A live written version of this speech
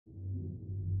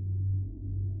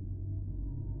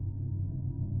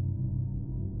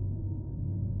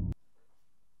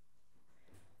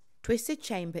Twisted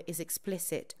Chamber is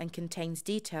explicit and contains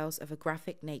details of a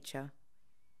graphic nature.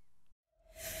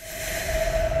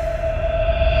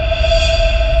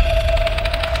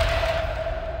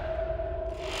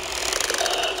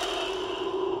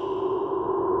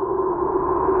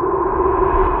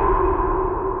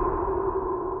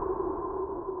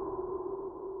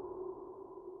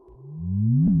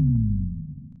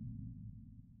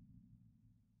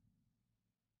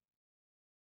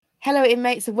 Hello,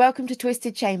 inmates, and welcome to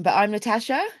Twisted Chamber. I'm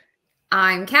Natasha.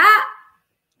 I'm Kat.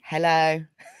 Hello.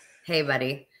 Hey,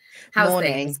 buddy. How's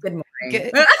Morning. things? Good morning.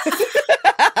 Good.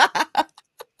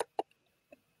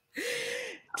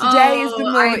 Today is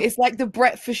it's like the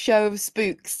breakfast show of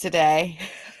spooks today.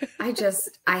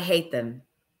 I hate them.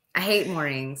 I hate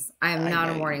mornings. I am not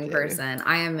a morning person.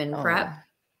 I am in prep.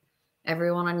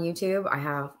 Everyone on YouTube, I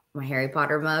have my Harry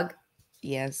Potter mug.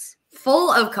 Yes.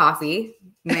 Full of coffee.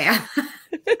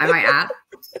 I might add.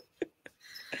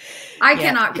 I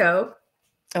cannot cope.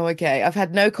 Oh, okay. I've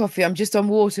had no coffee. I'm just on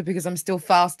water because I'm still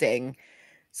fasting.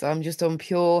 So I'm just on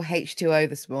pure H2O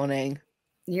this morning.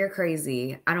 You're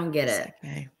crazy. I don't get it.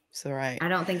 Okay. It's all right. I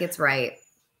don't think it's right.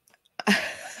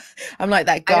 I'm like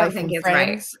that guy from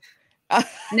Friends. Right.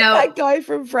 No. That guy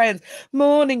from Friends.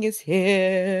 Morning is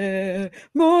here.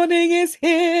 Morning is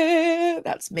here.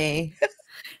 That's me.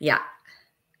 Yeah.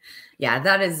 Yeah,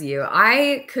 that is you.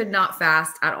 I could not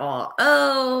fast at all.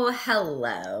 Oh,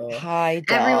 hello. Hi,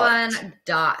 Dot. Everyone,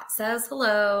 Dot says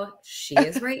hello. She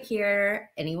is right here.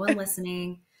 Anyone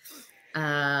listening?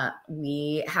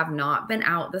 We have not been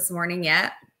out this morning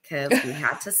yet because we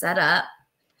had to set up.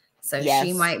 So yes.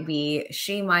 she might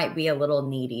be a little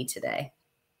needy today.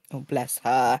 Oh, bless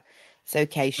her. It's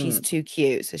okay. She's too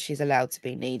cute, so she's allowed to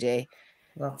be needy.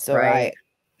 That's all right.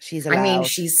 She's allowed. I mean,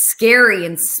 she's scary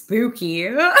and spooky.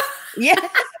 Yeah.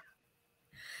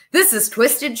 This is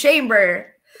Twisted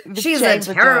Chamber. She's a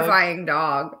terrifying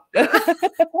dog.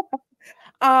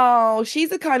 Oh, she's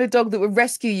the kind of dog that would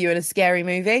rescue you in a scary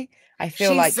movie. I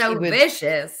feel like she's so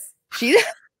vicious.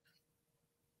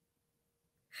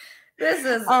 This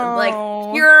is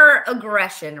like pure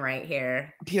aggression right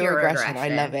here. Pure aggression. I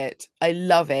love it. I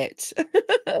love it.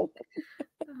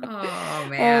 Oh,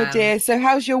 man. Oh, dear. So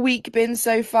how's your week been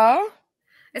so far?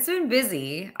 It's been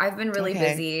busy. I've been really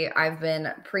busy. I've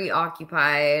been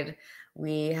preoccupied.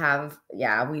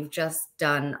 We've just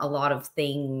done a lot of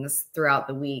things throughout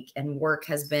the week, and work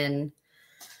has been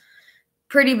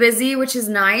pretty busy, which is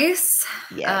nice.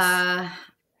 Yes.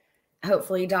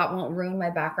 Hopefully Dot won't ruin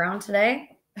my background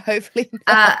today. Hopefully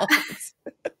not.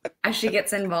 As she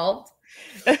gets involved.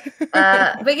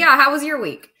 But yeah, how was your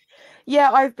week?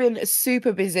 Yeah, I've been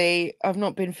super busy. I've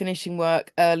not been finishing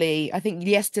work early. I think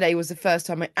yesterday was the first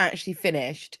time I actually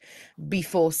finished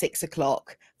before 6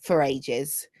 o'clock for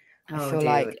ages. I feel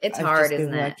like it's hard,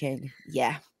 isn't it?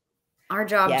 Yeah. Our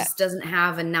job just doesn't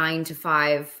have a 9 to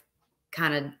 5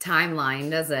 kind of timeline,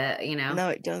 does it? You know? No,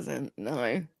 it doesn't.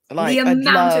 No. Like, the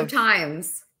amount of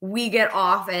times we get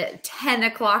off at 10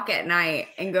 o'clock at night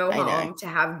and go home to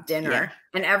have dinner,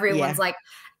 and everyone's like,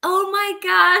 oh my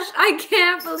gosh, I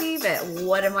can't believe it.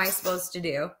 What am I supposed to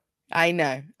do? I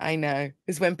know.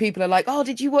 It's when people are like, oh,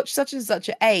 did you watch such and such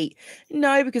at 8?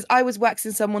 No, because I was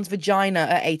waxing someone's vagina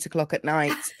at 8 o'clock at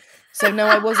night. So no,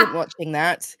 I wasn't watching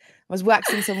that. I was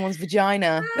waxing someone's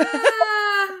vagina.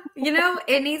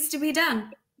 It needs to be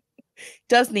done.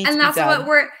 Does need to be done.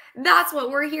 And that's what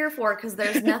we're here for, because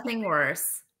there's nothing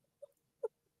worse.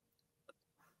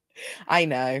 I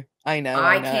know. I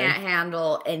can't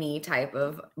handle any type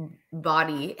of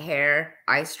body hair.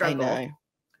 I struggle. I know.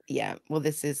 Yeah. Well,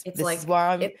 this is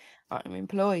why I'm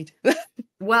employed.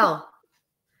 Well,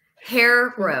 hair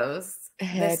grows.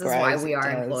 This is why we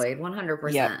are employed.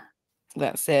 100%. Yep.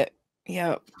 That's it.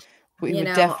 Yeah. We would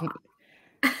definitely.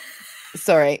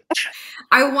 Sorry.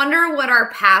 I wonder what our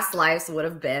past lives would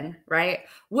have been, right?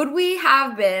 Would we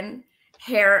have been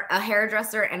a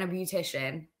hairdresser and a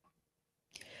beautician?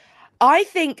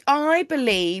 I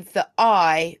believe that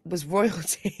I was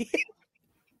royalty.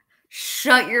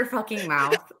 Shut your fucking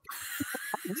mouth.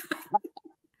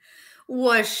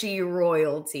 Was she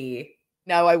royalty?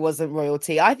 No, I wasn't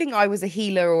royalty. I think I was a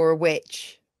healer or a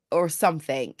witch or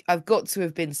something. I've got to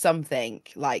have been something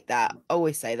like that. I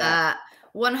always say that.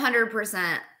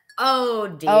 100%. Oh,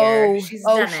 dear. She's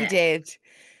done it. She did.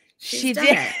 She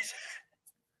did.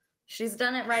 She's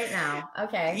done it right now.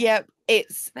 Okay. Yep.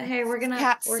 But hey, we're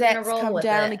gonna roll come with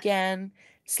down it again.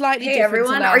 Slightly hey, different.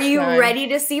 Everyone, are you ready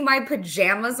to see my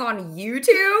pajamas on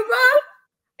YouTube?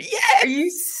 Yes. Are you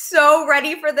so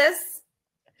ready for this?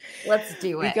 Let's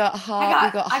do it. We got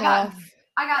half.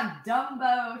 I got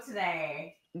Dumbo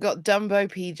today. Got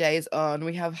Dumbo PJs on.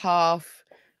 We have half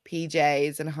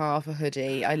PJs and half a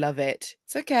hoodie. I love it.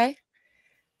 It's okay.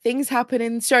 Things happen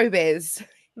in showbiz,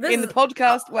 in the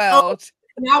podcast world.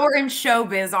 Now we're in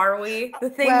showbiz, are we? The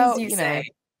things Well, you you say.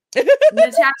 know.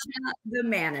 Natasha, the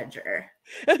manager.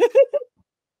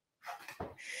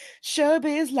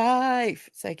 Showbiz life.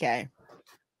 It's okay.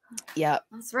 Yep.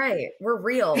 That's right. We're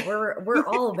real. We're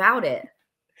all about it.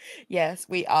 Yes,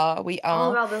 we are. We are.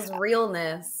 All about this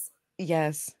realness.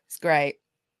 Yes, it's great.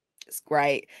 It's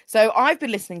great. So I've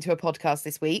been listening to a podcast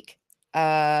this week.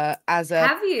 As a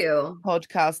Have you?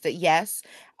 podcaster, yes.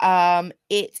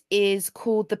 It is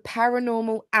called the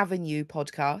Paranormal Avenue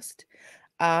podcast.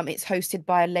 It's hosted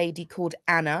by a lady called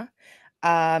Anna.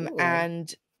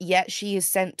 And yeah, she has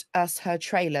sent us her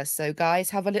trailer. So guys,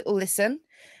 have a little listen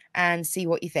and see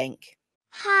what you think.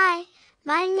 Hi,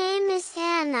 my name is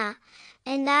Anna,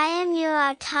 and I am your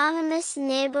autonomous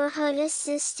neighborhood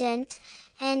assistant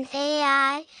and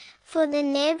AI for the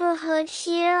neighborhood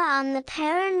here on the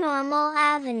Paranormal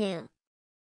Avenue.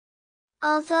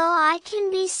 Although I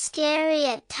can be scary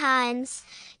at times,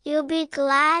 you'll be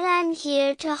glad I'm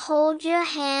here to hold your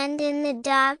hand in the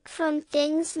dark from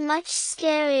things much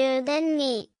scarier than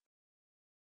me.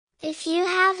 If you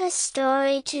have a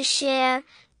story to share,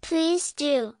 please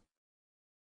do.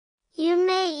 You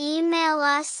may email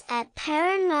us at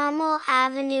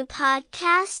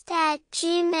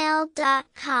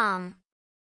paranormalavenuepodcast@gmail.com.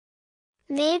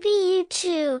 Maybe you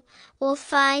too will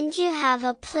find you have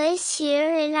a place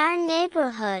here in our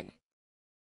neighborhood.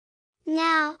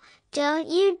 Now, don't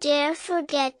you dare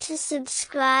forget to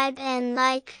subscribe and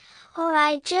like, or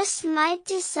I just might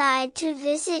decide to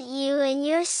visit you in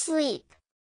your sleep.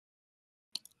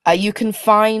 You can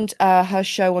find her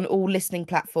show on all listening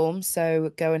platforms,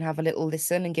 so go and have a little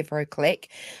listen and give her a click.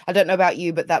 I don't know about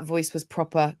you, but that voice was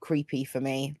proper creepy for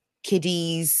me.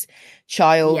 Kiddies,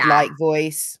 childlike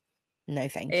voice. No,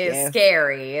 thank you. It's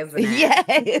scary, isn't it?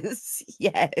 Yes,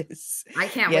 yes. I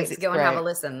can't wait to go and have a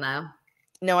listen, though.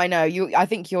 No, I know. I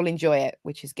think you'll enjoy it,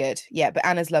 which is good. Yeah, but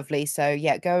Anna's lovely. So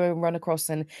yeah, go and run across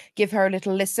and give her a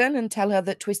little listen and tell her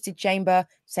that Twisted Chamber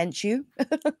sent you.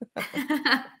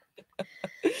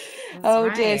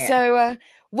 Oh dear. So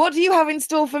what do you have in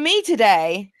store for me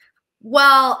today?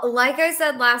 Well, like I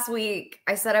said last week,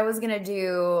 I said I was going to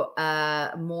do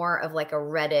more of like a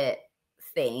Reddit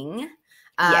thing.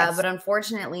 Yes. But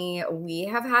unfortunately, we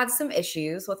have had some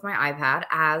issues with my iPad,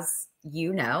 as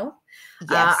you know.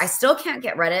 Yes. I still can't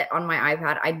get Reddit on my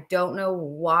iPad. I don't know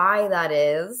why that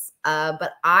is,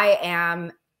 but I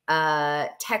am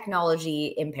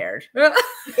technology impaired.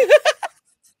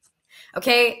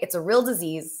 Okay, it's a real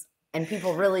disease and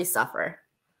people really suffer.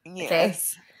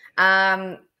 Yes.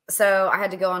 Okay. So I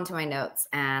had to go onto my notes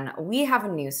and we have a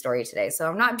news story today. So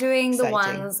I'm not doing the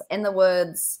ones in the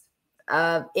woods.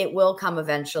 It will come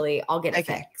eventually. I'll get it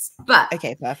fixed. But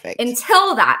okay, perfect.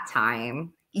 Until that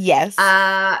time. Yes.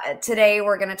 Today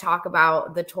we're going to talk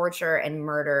about the torture and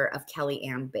murder of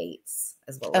Kellyanne Bates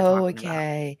is what we're talking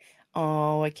about.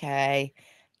 Oh, okay.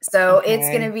 So it's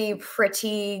going to be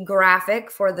pretty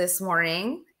graphic for this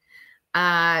morning.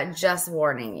 Just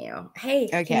warning you. Hey,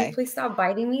 can you please stop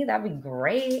biting me? That'd be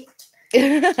great.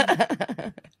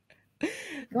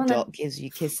 Dot gives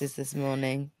you kisses this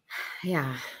morning.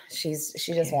 Yeah, she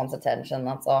just wants attention.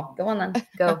 That's all. Go on then.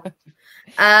 Go.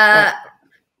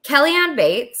 Kellyanne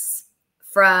Bates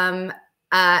from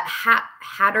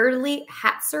Hattersley.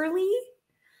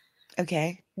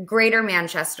 Okay. Greater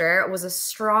Manchester was a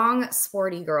strong,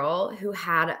 sporty girl who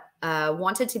had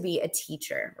wanted to be a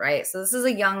teacher, right? So this is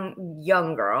a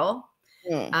young girl.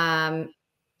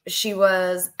 She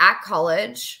was at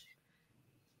college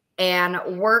and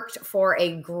worked for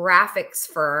a graphics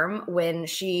firm when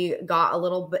she got a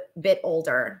little bit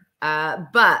older.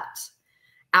 But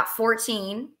at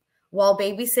 14, while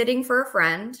babysitting for a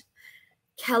friend,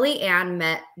 Kellyanne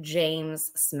met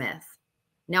James Smith.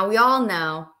 Now we all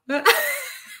know that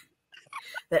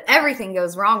everything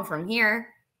goes wrong from here,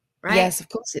 right? Yes, of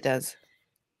course it does.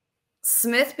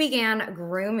 Smith began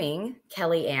grooming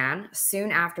Kellyanne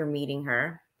soon after meeting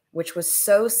her, which was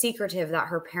so secretive that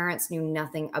her parents knew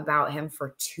nothing about him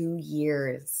for 2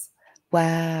 years.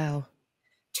 Wow.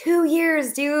 2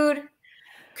 years, dude.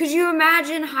 Could you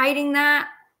imagine hiding that?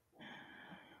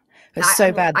 It's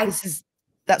so bad.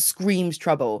 That screams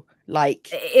trouble. Like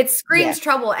it screams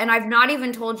trouble. And I've not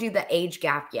even told you the age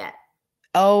gap yet.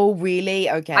 Oh, really?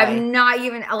 Okay. I'm not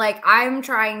even I'm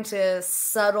trying to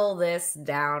settle this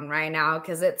down right now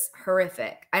because it's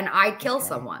horrific. And I'd kill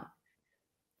someone.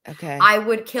 Okay. I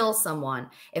would kill someone.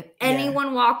 If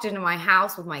anyone walked into my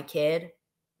house with my kid,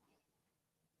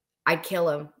 I'd kill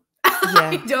him.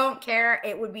 I don't care.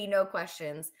 It would be no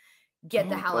questions. Get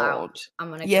the Oh, hell God. out. I'm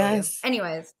going to kill you. Yes.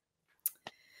 Anyways,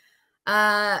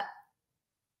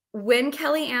 when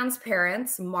Kellyanne's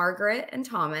parents, Margaret and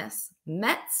Thomas,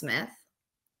 met Smith,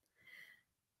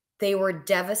 they were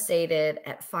devastated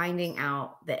at finding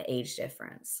out the age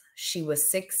difference. She was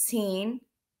 16.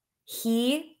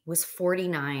 He was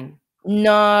 49.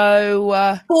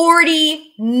 No.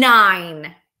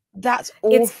 49. That's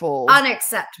awful. It's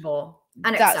unacceptable.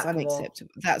 That's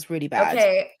unacceptable. That's really bad.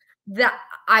 Okay. That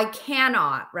I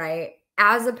cannot, right?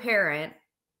 As a parent,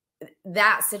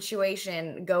 that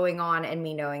situation going on and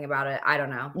me knowing about it, I don't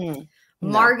know. No.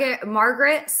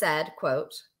 Margaret said,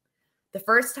 quote, "The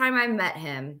first time I met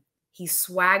him, he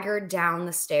swaggered down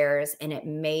the stairs and it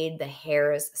made the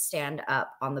hairs stand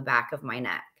up on the back of my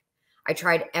neck. I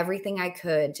tried everything I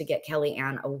could to get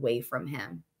Kellyanne away from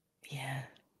him." Yeah.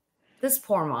 This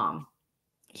poor mom.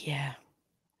 Yeah.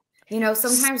 You know,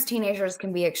 sometimes teenagers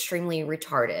can be extremely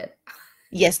retarded.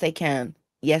 Yes, they can.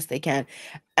 Yes, they can.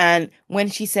 And when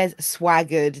she says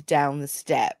swaggered down the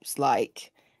steps,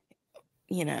 like,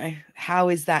 you know, how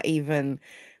is that even?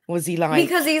 Was he like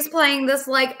because he's playing this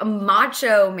like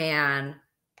macho man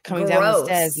coming down the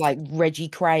stairs like Reggie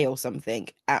Cray or something?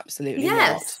 Absolutely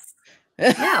yes.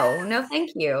 not. No,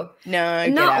 thank you. No.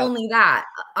 Not only that,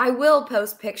 I will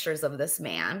post pictures of this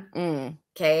man.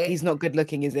 Okay. He's not good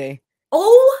looking, is he?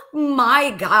 Oh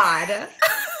my God.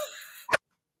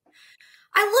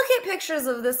 I look at pictures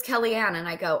of this Kellyanne and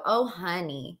I go, oh,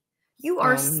 honey, you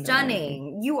are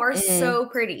stunning. No. You are so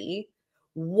pretty.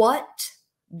 What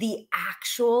the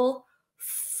actual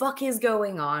fuck is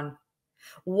going on?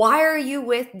 Why are you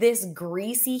with this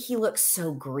greasy? He looks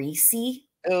so greasy.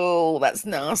 Oh, that's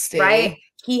nasty. Right?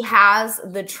 He has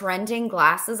the trending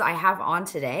glasses I have on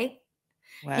today.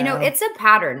 Wow. You know, it's a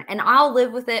pattern and I'll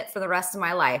live with it for the rest of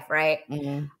my life, right?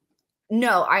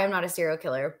 No, I am not a serial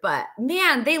killer, but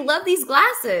man, they love these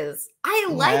glasses. I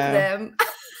like them.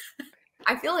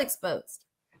 I feel exposed.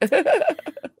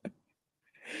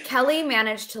 Kelly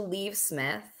managed to leave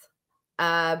Smith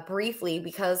briefly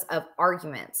because of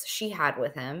arguments she had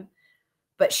with him,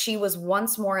 but she was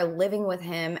once more living with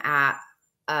him at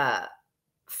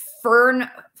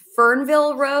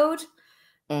Fernville Road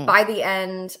by the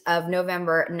end of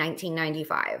November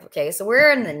 1995. Okay, so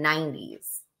we're in the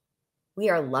 90s. We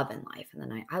are loving life in the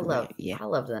 90s. I loved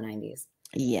the 90s.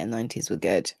 Yeah, 90s were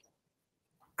good.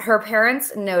 Her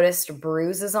parents noticed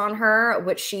bruises on her,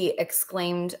 which she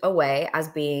exclaimed away as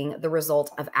being the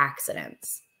result of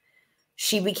accidents.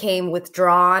 She became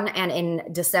withdrawn, and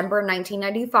in December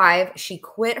 1995, she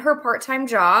quit her part-time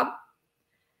job.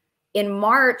 In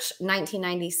March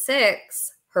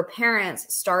 1996, her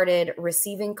parents started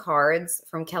receiving cards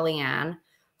from Kellyanne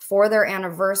for their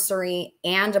anniversary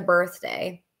and a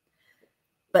birthday,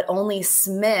 but only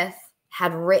Smith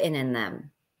had written in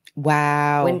them.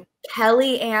 Wow. When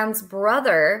Kellyanne's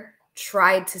brother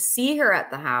tried to see her at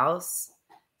the house,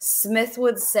 Smith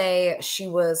would say she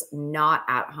was not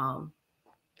at home.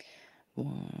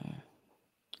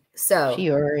 So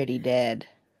she already dead.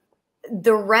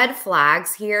 The red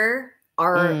flags here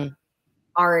are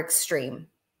extreme.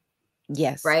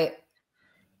 Yes. Right?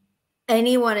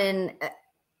 Anyone in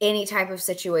any type of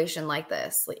situation like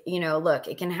this, you know, look,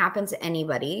 it can happen to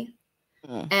anybody.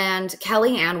 And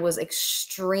Kellyanne was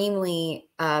extremely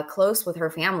close with her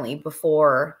family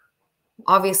before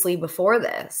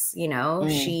this, you know,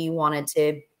 she wanted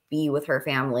to be with her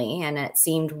family. And it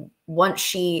seemed once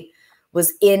she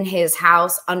was in his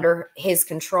house under his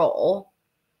control,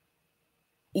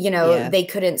 you know, they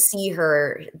couldn't see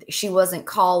her. She wasn't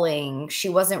calling. She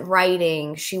wasn't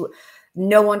writing.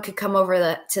 No one could come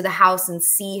over to the house and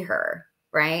see her,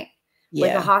 right?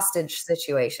 Like a hostage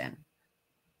situation.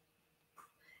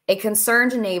 A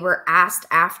concerned neighbor asked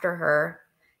after her,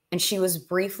 and she was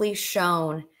briefly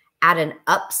shown at an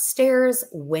upstairs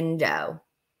window.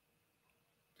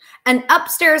 An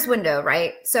upstairs window,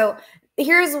 right? So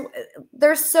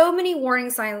there's so many warning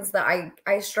signs that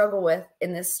I struggle with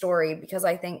in this story, because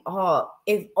I think, oh,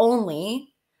 if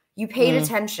only you paid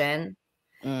attention,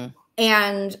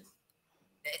 and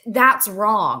that's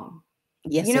wrong.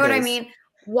 Yes, you know what I mean?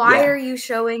 Why are you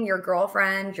showing your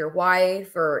girlfriend, your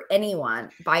wife, or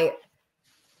anyone by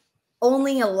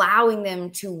only allowing them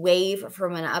to wave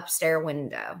from an upstairs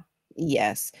window?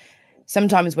 Yes.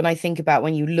 Sometimes when I think about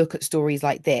when you look at stories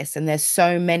like this, and there's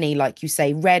so many, like you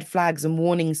say, red flags and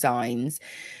warning signs,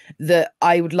 that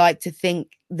I would like to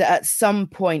think that at some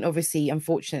point, obviously,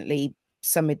 unfortunately,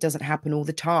 it doesn't happen all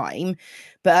the time,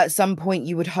 but at some point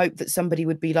you would hope that somebody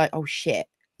would be like, oh shit,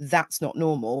 that's not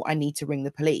normal, I need to ring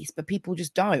the police. But people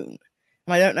just don't.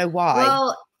 And I don't know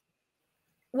why.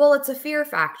 Well, it's a fear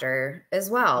factor as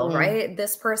well, right?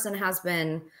 This person has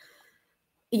been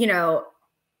you know,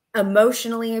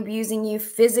 emotionally abusing you,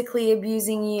 physically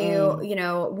abusing you. You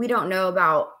know, we don't know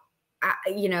about,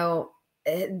 you know,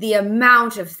 the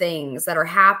amount of things that are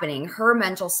happening. Her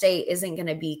mental state isn't going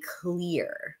to be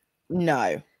clear.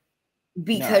 No.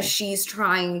 Because she's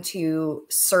trying to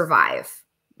survive.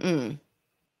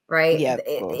 Right? Yeah,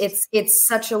 it's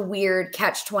such a weird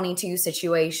catch-22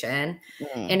 situation.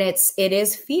 And it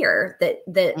is fear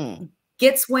that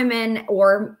gets women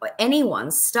or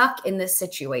anyone stuck in this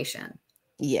situation.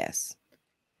 Yes.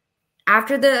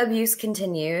 After the abuse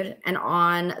continued, and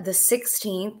on the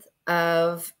 16th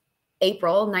of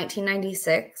April,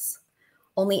 1996,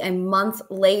 only a month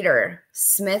later,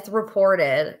 Smith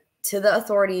reported to the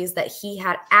authorities that he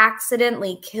had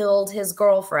accidentally killed his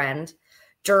girlfriend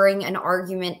during an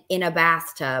argument in a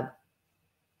bathtub.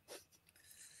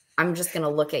 I'm just going to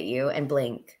look at you and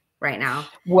blink right now.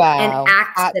 Wow. An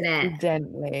accident.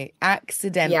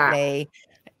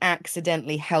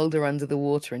 Accidentally held her under the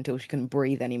water until she couldn't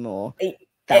breathe anymore.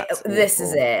 This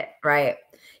is it, right?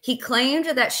 He claimed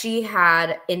that she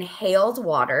had inhaled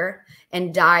water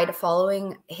and died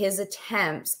following his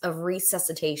attempts of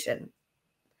resuscitation.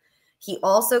 He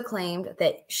also claimed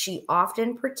that she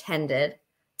often pretended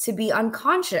to be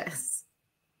unconscious.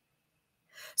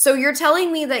 So you're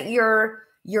telling me that your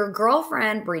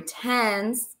girlfriend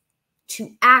pretends to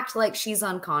act like she's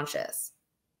unconscious.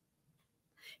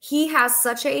 He has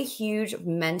such a huge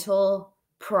mental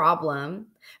problem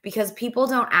because people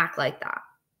don't act like that.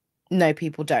 No,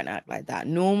 people don't act like that.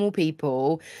 Normal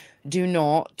people do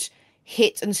not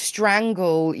hit and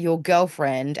strangle your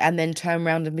girlfriend and then turn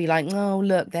around and be like, oh,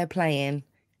 look, they're playing.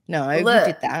 No, who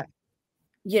did that?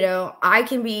 You know, I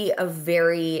can be a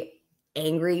very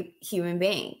angry human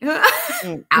being,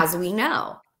 as we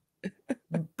know.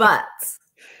 But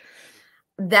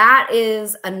that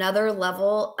is another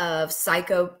level of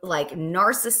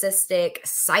narcissistic,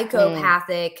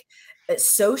 psychopathic,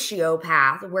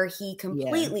 sociopath, where he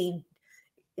completely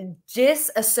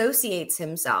disassociates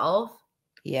himself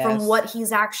from what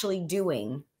he's actually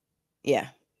doing. Yeah.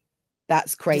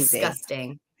 That's crazy.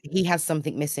 Disgusting. He has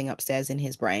something missing upstairs in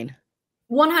his brain.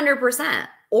 100%.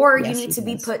 Or you need to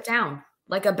be put down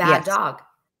like a bad dog.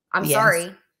 I'm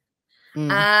sorry.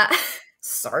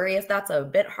 Sorry if that's a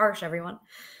bit harsh, everyone.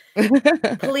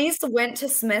 Police went to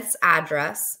Smith's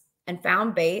address and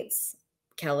found Bates,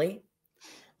 Kelly,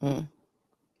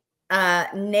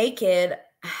 naked.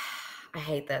 I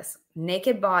hate this.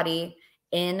 Naked body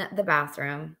in the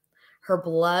bathroom. Her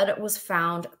blood was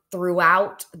found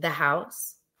throughout the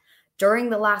house. During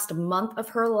the last month of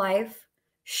her life,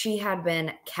 she had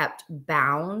been kept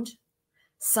bound,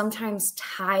 sometimes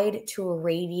tied to a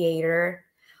radiator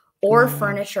or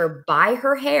furniture by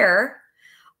her hair,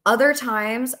 other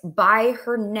times by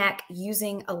her neck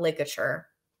using a ligature.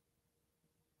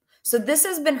 So this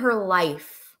has been her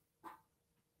life.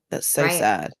 That's so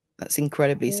sad. That's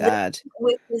incredibly sad.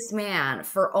 With this man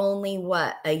for only,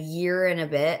 what, a year and a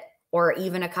bit, or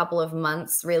even a couple of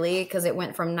months, really, because it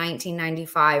went from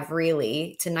 1995,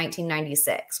 really, to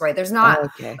 1996, right? There's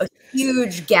not a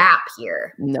huge gap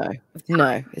here. No.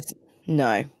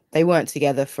 They weren't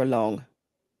together for long.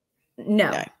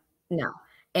 No.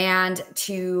 And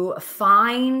to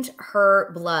find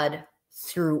her blood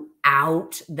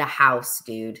throughout the house,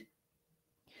 dude.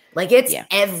 Like, it's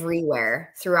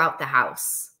everywhere throughout the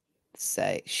house.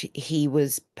 So he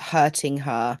was hurting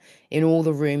her in all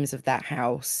the rooms of that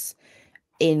house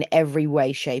in every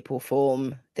way, shape, or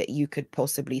form that you could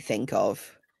possibly think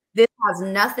of. This has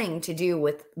nothing to do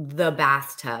with the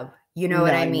bathtub. You know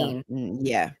what I mean?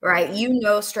 Yeah. Right. You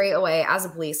know straight away as a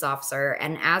police officer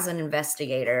and as an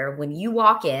investigator, when you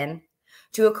walk in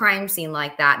to a crime scene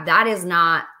like that, that is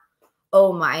not,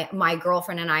 oh, my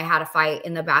girlfriend and I had a fight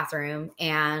in the bathroom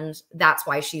and that's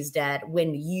why she's dead.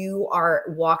 When you are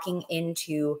walking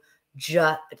into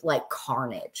just like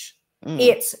carnage,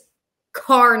 it's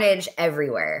carnage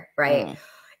everywhere, right?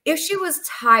 If she was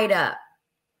tied up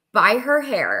by her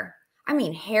hair, I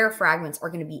mean, hair fragments are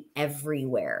going to be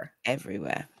everywhere.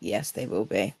 Everywhere. Yes, they will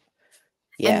be.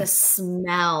 Yeah. And the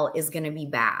smell is going to be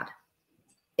bad.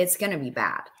 It's going to be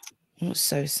bad. Oh,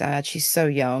 so sad. She's so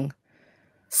young.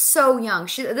 So young.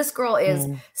 This girl is,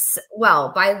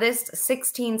 well, by this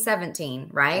 16, 17,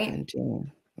 right?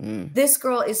 17. This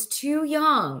girl is too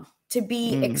young to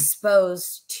be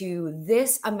exposed to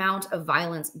this amount of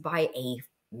violence by a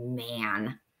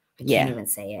man. I can't even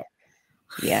say it.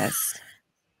 Yes.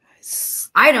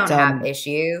 I don't have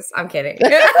issues. I'm kidding.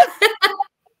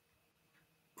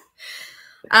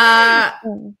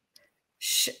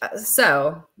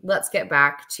 So let's get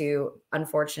back to,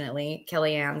 unfortunately,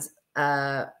 Kellyanne's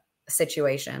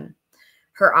situation.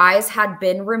 Her eyes had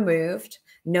been removed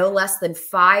no less than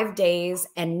 5 days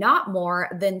and not more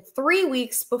than 3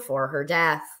 weeks before her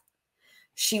death.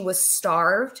 She was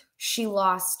starved. She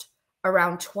lost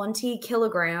around 20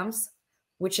 kilograms,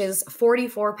 which is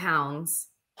 44 pounds,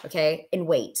 okay, in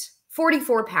weight.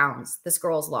 44 pounds this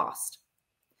girl's lost.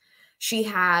 She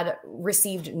had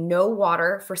received no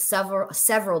water for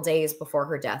several days before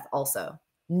her death also.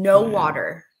 No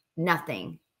water,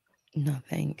 nothing.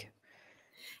 Nothing.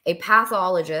 A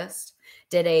pathologist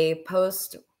did a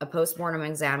postmortem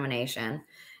examination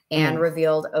and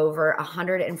revealed over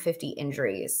 150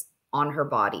 injuries on her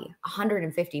body.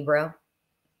 150, bro.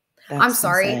 That's I'm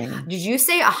sorry. insane. Did you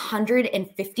say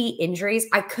 150 injuries?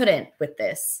 I couldn't with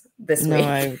this week.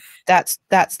 No,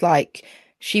 that's like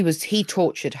he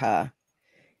tortured her.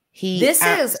 This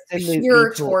is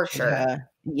pure torture. Her.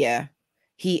 Yeah.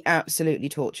 He absolutely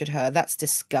tortured her. That's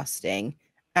disgusting.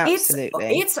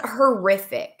 Absolutely. It's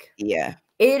horrific. Yeah.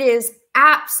 It is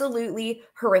absolutely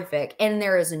horrific. And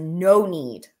there is no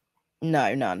need.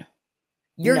 No, none.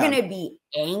 You're going to be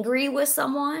angry with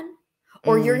someone,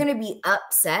 or you're going to be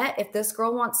upset if this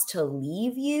girl wants to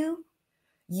leave you.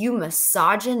 You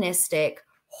misogynistic,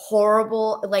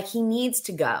 horrible, like he needs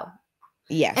to go.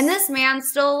 Yes. And this man's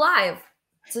still alive.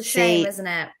 It's a shame, isn't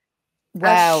it?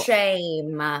 Well, a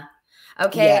shame.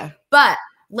 Okay. Yeah. But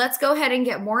let's go ahead and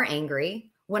get more angry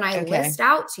when I list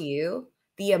out to you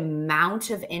the amount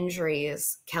of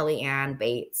injuries Kellyanne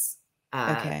Bates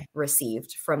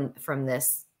received from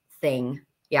this thing.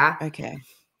 Yeah. Okay.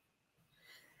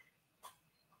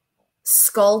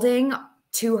 Scalding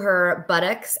to her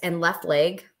buttocks and left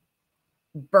leg,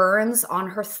 burns on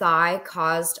her thigh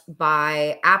caused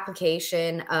by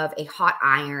application of a hot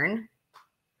iron,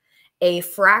 a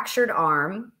fractured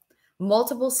arm,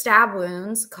 multiple stab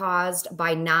wounds caused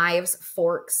by knives,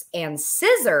 forks, and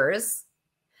scissors,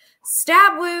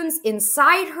 stab wounds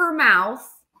inside her mouth.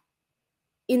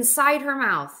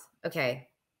 Okay.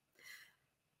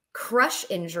 Crush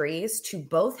injuries to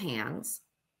both hands,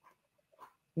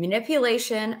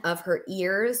 manipulation of her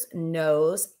ears,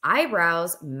 nose,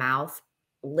 eyebrows, mouth,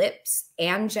 lips,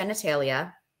 and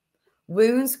genitalia,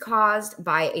 wounds caused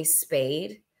by a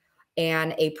spade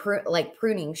and a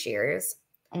pruning shears.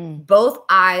 Both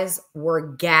eyes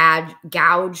were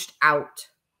gouged out.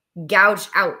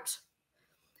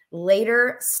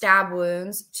 Later, stab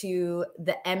wounds to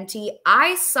the empty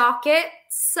eye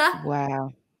sockets.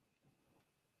 Wow.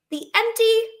 The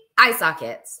empty eye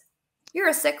sockets. You're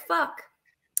a sick fuck.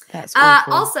 That's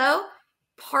awful. Also,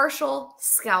 partial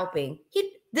scalping.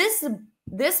 This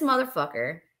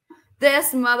motherfucker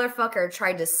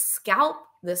tried to scalp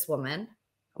this woman.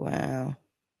 Wow.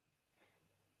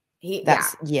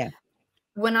 Yeah.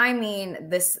 When I mean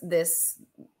this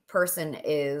person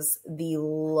is the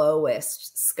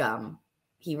lowest scum.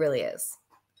 He really is.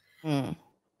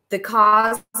 The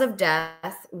cause of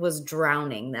death was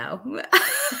drowning, though.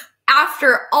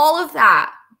 After all of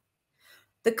that,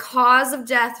 the cause of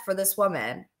death for this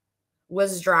woman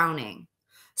was drowning.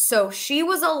 So she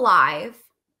was alive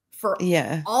for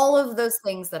all of those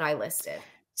things that I listed.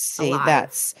 See, alive.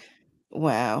 That's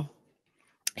wow.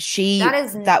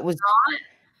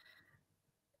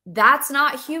 That's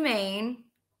not humane.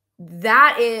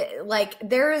 That is like,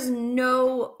 there is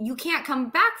no, you can't come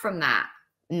back from that.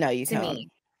 No, you can't. Me.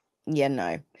 Yeah,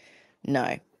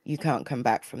 no, you can't come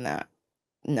back from that.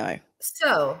 No.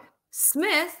 So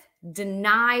Smith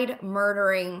denied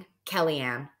murdering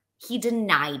Kellyanne. He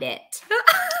denied it.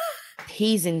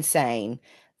 He's insane.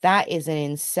 That is an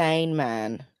insane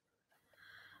man.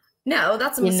 No,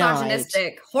 that's a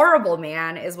misogynistic, horrible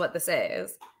man is what this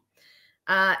is.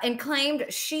 And claimed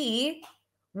she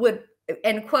would,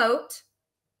 end quote,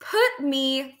 put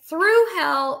me through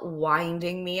hell,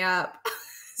 winding me up.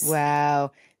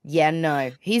 Wow. Yeah,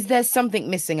 no. There's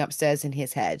something missing upstairs in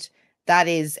his head. That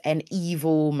is an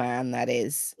evil man.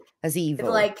 That's evil.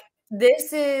 Like,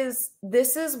 this is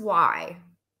why,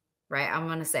 right? I'm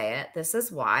going to say it. This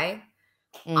is why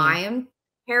I am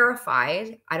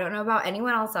terrified. I don't know about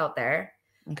anyone else out there.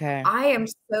 Okay. I am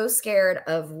so scared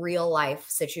of real life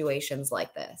situations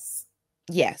like this.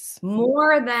 Yes.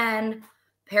 More than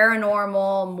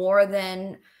paranormal, more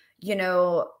than,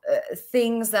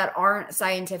 things that aren't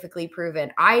scientifically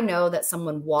proven. I know that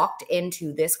someone walked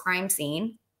into this crime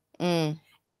scene and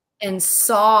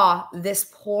saw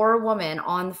this poor woman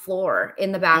on the floor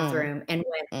in the bathroom and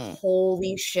went,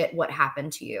 holy shit, what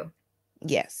happened to you?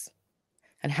 Yes.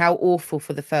 And how awful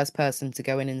for the first person to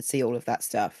go in and see all of that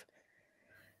stuff.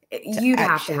 You'd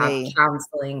have to have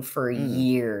counseling for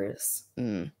years,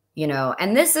 and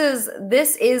this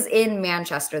is in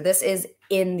Manchester. This is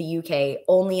in the UK,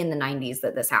 only in the 90s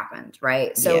that this happened.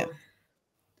 Right. So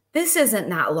this isn't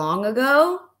that long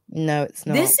ago. No, it's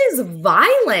not. This is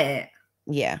violent.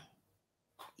 Yeah.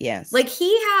 Yes. Like,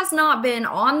 he has not been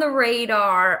on the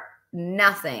radar,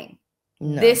 nothing.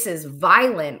 No. This is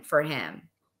violent for him.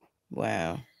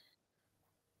 Wow.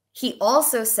 He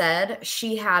also said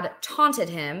she had taunted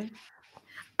him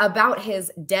about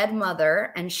his dead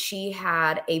mother, and she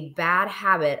had a bad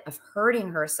habit of hurting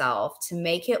herself to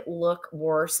make it look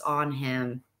worse on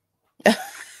him. What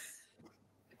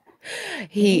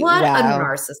a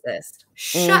narcissist.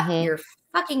 Shut your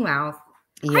fucking mouth.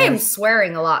 Yes. I am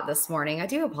swearing a lot this morning. I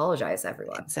do apologize,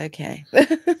 everyone. It's okay.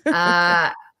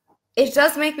 It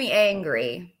does make me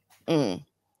angry.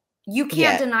 You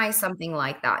can't deny something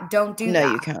like that. Don't do that.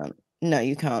 No, you can't. No,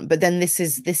 you can't. But then this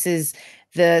is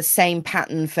the same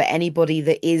pattern for anybody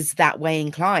that is that way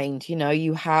inclined. You know,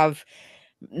 you have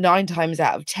 9 times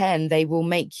out of 10, they will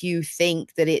make you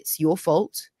think that it's your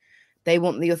fault. They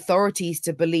want the authorities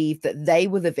to believe that they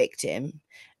were the victim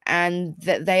and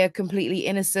that they are completely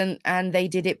innocent and they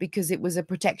did it because it was a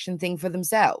protection thing for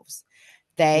themselves.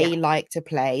 They like to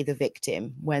play the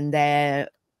victim when they're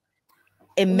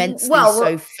immensely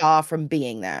so far from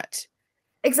being that.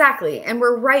 Exactly. And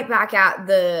we're right back at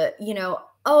the, you know,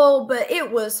 oh, but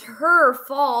it was her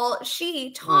fault.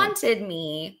 She taunted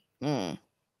me. I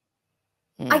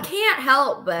can't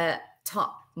help but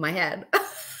taunt my head.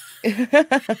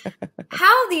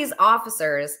 How these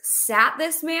officers sat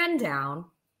this man down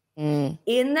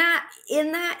in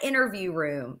that interview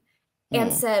room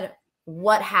and said,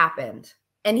 what happened?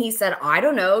 And he said, I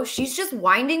don't know. She's just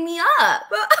winding me up.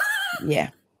 Yeah.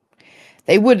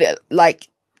 They would like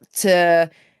to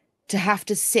have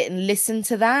to sit and listen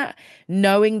to that,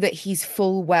 knowing that he's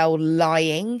full well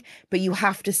lying, but you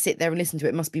have to sit there and listen to it.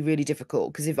 It must be really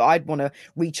difficult, because if I'd want to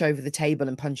reach over the table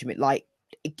and punch him, it like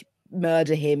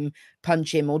murder him,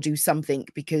 punch him, or do something,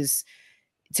 because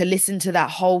to listen to that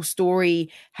whole story,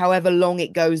 however long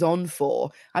it goes on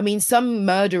for. I mean, some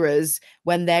murderers,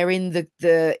 when they're in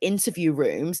the interview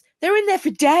rooms, they're in there for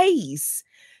days,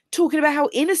 talking about how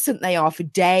innocent they are for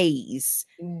days.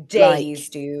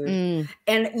 Dude.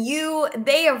 And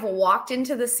they have walked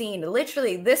into the scene.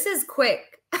 Literally, this is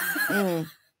quick.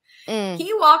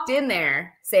 He walked in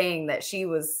there saying that she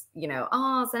was, you know,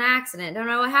 oh, it's an accident. Don't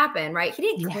know what happened, right? He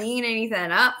didn't clean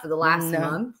anything up for the last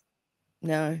month.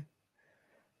 No.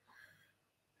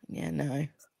 Yeah, no.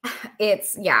 It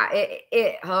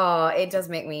does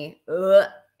make me,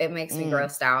 it makes me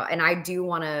grossed out. And I do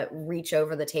want to reach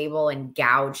over the table and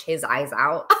gouge his eyes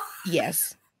out.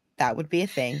 Yes, that would be a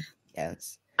thing.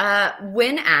 Yes.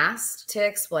 When asked to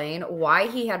explain why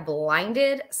he had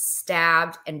blinded,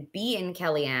 stabbed, and beaten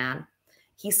Kellyanne,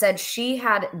 he said she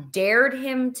had dared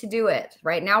him to do it.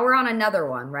 Right now we're on another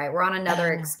one, right? We're on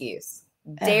another excuse.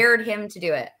 Dared him to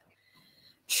do it.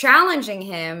 Challenging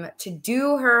him to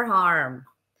do her harm.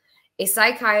 A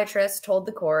psychiatrist told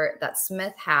the court that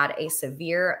Smith had a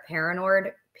severe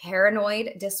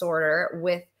paranoid disorder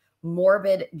with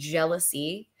morbid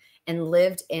jealousy and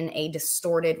lived in a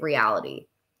distorted reality.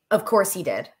 Of course he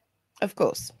did. Of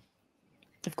course.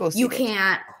 You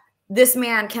can't, this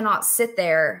man cannot sit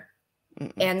there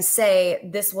and say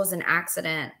this was an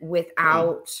accident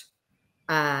without,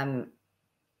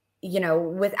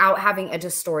 without having a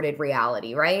distorted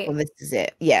reality, right? Well, this is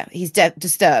it. Yeah, he's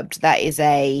disturbed. That is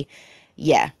a,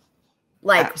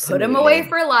 like, absolutely. Put him away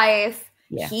for life.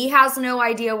 Yeah. He has no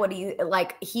idea what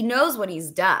he knows what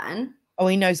he's done. Oh,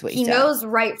 he knows what he's done. He knows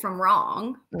right from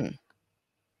wrong.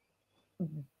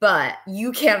 But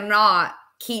you cannot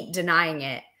keep denying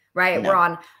it, right?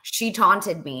 No. She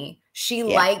taunted me.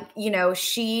 She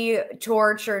she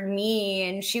tortured me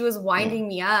and she was winding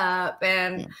me up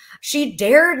and she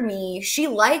dared me. She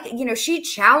she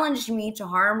challenged me to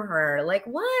harm her. Like,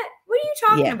 what? What are you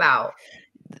talking about?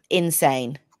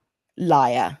 Insane.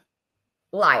 Liar.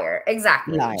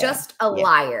 Exactly. Just a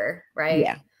liar, right?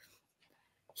 Yeah.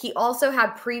 He also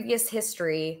had previous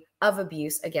history of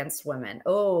abuse against women.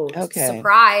 Oh, okay.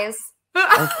 Surprise.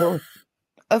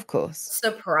 Of course.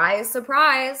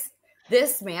 Surprise.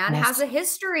 This man has a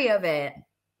history of it.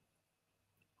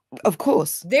 Of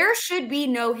course. There should be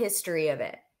no history of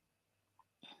it.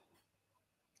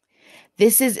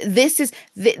 This is the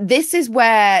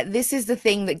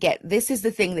thing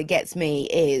that gets me,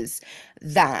 is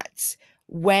that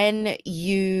when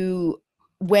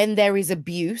there is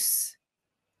abuse,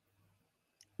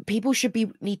 people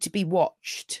need to be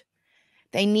watched.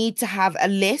 They need to have a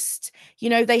list. You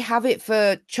know, they have it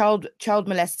for child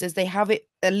molesters. They have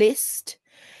a list.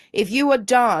 If you are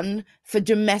done for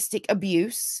domestic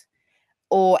abuse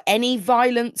or any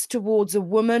violence towards a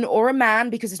woman or a man,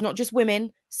 because it's not just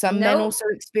women, Some men Nope. also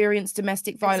experience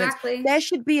domestic violence. Exactly. There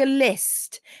should be a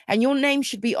list, and your name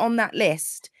should be on that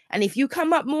list. And if you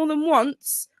come up more than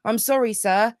once, I'm sorry,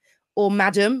 sir, or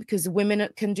madam, because women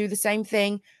can do the same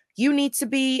thing. You need to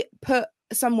be put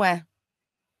somewhere.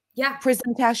 Yeah.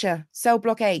 Prison Tasha, cell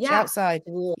block H, outside.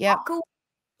 Yeah.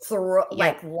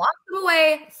 Like lock them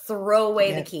away, throw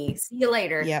away the key. See you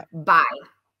later. Yeah. Bye.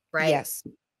 Right? Yes.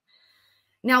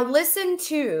 Now listen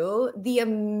to the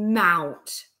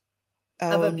amount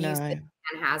of abuse that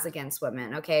man has against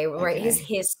women. Okay. Right. His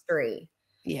history.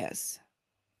 Yes.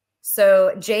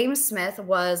 So James Smith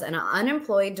was an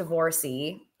unemployed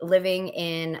divorcee living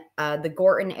in the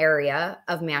Gorton area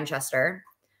of Manchester.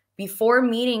 Before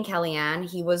meeting Kellyanne,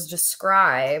 he was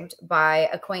described by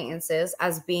acquaintances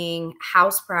as being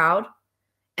house proud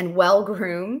and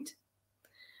well-groomed.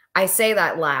 I say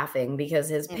that laughing because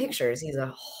his pictures, he's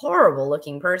a horrible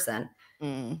looking person.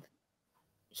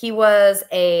 He was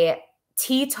a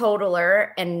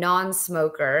teetotaler and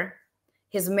non-smoker.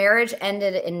 His marriage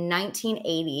ended in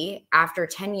 1980 after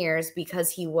 10 years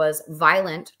because he was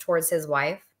violent towards his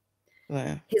wife.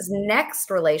 Wow. His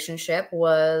next relationship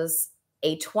was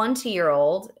a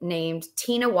 20-year-old named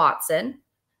Tina Watson.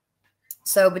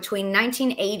 So between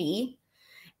 1980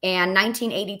 and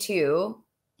 1982,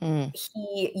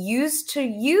 he used to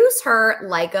use her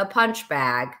like a punch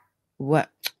bag. What?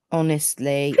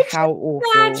 Honestly, Could how you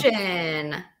awful.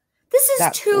 Imagine. This is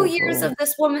That's 2 awful. Years of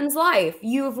this woman's life.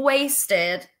 You've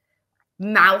wasted.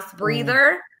 Mouth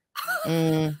breather.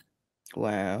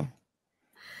 Wow.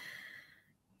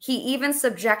 He even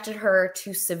subjected her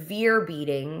to severe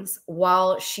beatings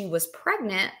while she was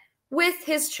pregnant with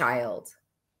his child.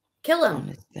 Kill him.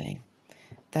 Honestly,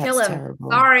 that's Kill him. Terrible.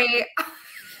 Sorry.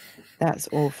 That's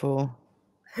awful.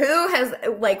 Who has,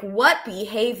 like, what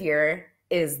behavior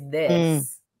is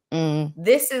this?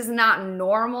 This is not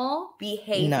normal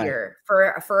behavior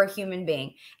for a human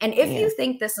being. And if you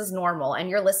think this is normal and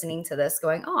you're listening to this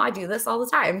going, oh, I do this all the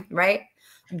time, right?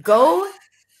 Go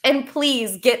and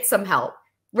please get some help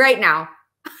right now.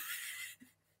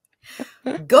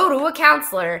 Go to a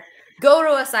counselor, go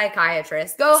to a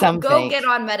psychiatrist, go get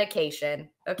on medication.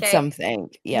 Okay. Something.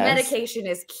 Yes. Medication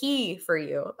is key for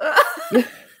you.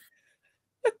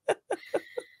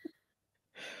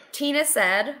 Tina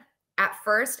said, at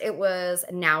first, it was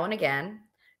now and again,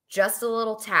 just a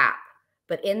little tap.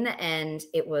 But in the end,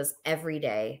 it was every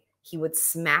day. He would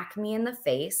smack me in the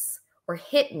face or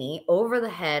hit me over the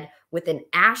head with an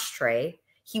ashtray.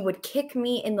 He would kick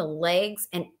me in the legs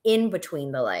and in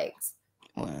between the legs.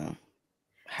 Wow.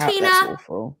 Tina, that's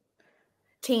awful.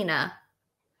 Tina,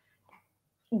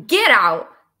 get out.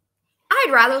 I'd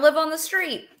rather live on the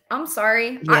street. I'm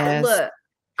sorry. Yes.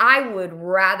 I would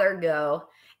rather go.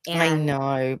 And I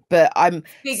know, but I'm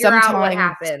figure out what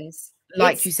happens.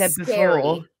 Like you said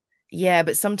before. Yeah,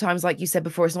 but sometimes, like you said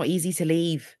before, it's not easy to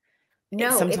leave.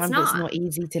 No, sometimes it's not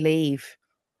easy to leave.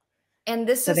 And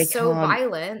this is so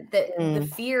violent that the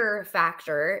fear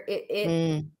factor,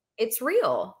 it's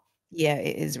real. Yeah,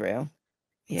 it is real.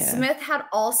 Yeah. Smith had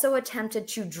also attempted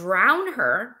to drown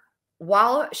her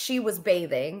while she was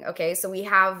bathing. Okay, so we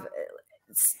have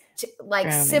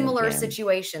like similar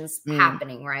situations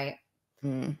happening, right?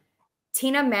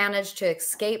 Tina managed to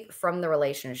escape from the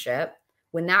relationship.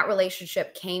 When that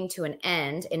relationship came to an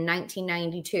end in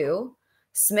 1992,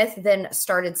 Smith then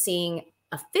started seeing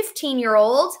a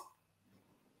 15-year-old.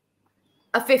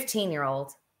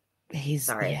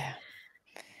 Yeah.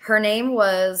 Her name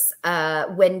was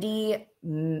Wendy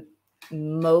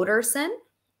Moderson.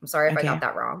 I'm sorry if I got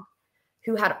that wrong.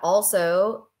 He had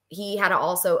also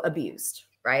abused,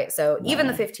 right? So even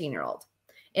the 15-year-old.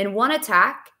 In one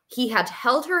attack, he had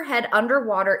held her head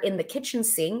underwater in the kitchen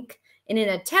sink in an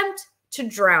attempt to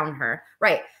drown her.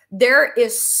 Right. There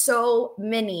is so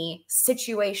many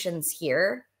situations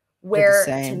here where,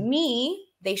 to me,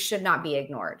 they should not be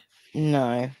ignored.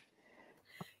 No.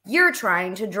 You're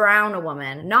trying to drown a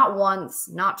woman, not once,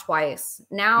 not twice.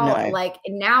 Now,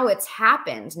 now it's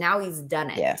happened. Now he's done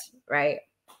it. Right.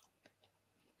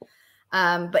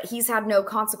 But he's had no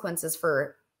consequences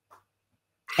for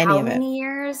how many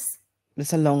years?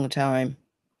 It's a long time.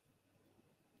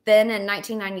 Then in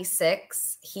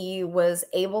 1996, he was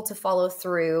able to follow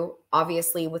through,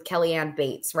 obviously, with Kellyanne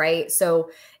Bates, right?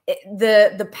 So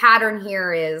the pattern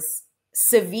here is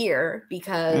severe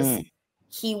because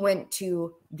he went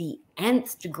to the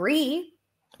nth degree.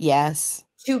 Yes.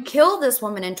 To kill this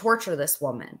woman and torture this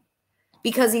woman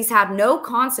because he's had no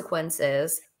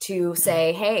consequences to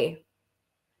say, hey,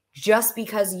 just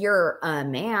because you're a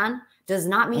man does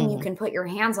not mean you can put your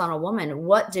hands on a woman.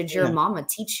 What did your mama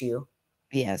teach you?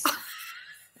 Yes.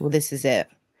 Well, this is it.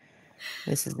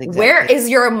 This is Where exactly. is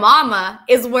your mama?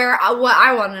 Is what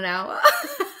I want to know.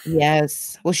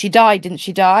 Yes. Well, she died, didn't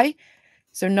she die?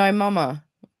 So no mama.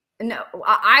 No,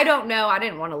 I don't know. I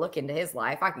didn't want to look into his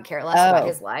life. I could care less about Oh.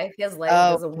 his life. His life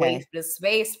Oh, is a okay. waste of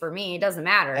space for me. It doesn't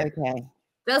matter. Okay.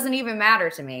 Doesn't even matter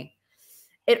to me.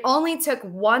 It only took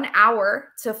 1 hour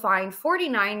to find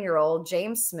 49-year-old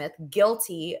James Smith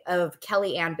guilty of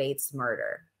Kelly Ann Bates'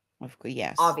 murder. Of course,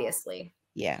 yes. Obviously.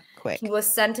 Yeah, quick. He was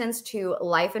sentenced to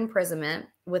life imprisonment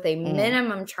with a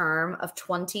minimum term of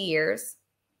 20 years.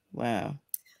 Wow.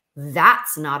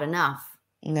 That's not enough.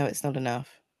 No, it's not enough.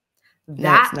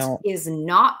 That is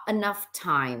not enough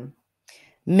time.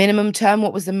 Minimum term?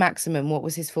 What was the maximum? What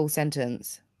was his full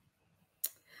sentence?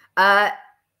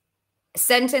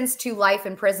 Sentenced to life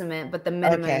imprisonment, but the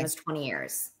minimum is 20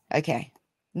 years. Okay.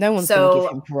 No one's going to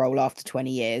give him parole after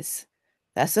 20 years.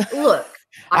 That's look.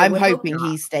 I'm hoping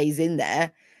he stays in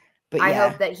there. But I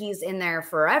hope that he's in there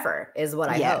forever is what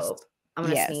I hope. I'm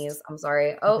going to sneeze. I'm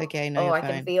sorry. Oh, okay, no, I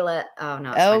fine. can feel it. Oh,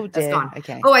 no, it's oh, fine. That's gone.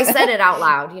 Okay. Oh, I said it out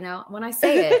loud. You know, when I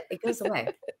say it, it goes away.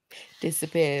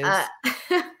 Disappears.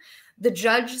 The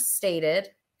judge stated,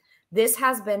 this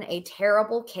has been a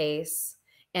terrible case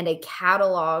and a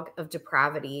catalog of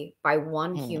depravity by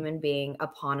one human being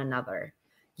upon another.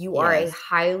 You are a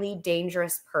highly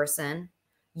dangerous person.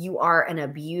 You are an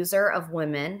abuser of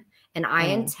women. And I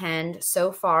intend,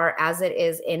 so far as it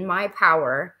is in my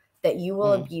power, that you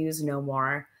will abuse no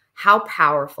more. How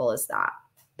powerful is that?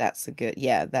 That's a good,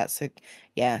 yes.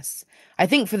 I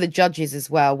think for the judges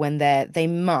as well, when they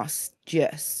must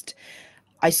just,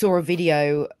 I saw a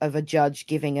video of a judge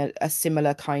giving a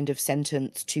similar kind of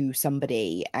sentence to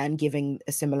somebody and giving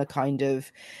a similar kind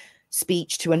of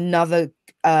speech to another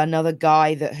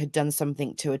guy that had done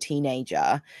something to a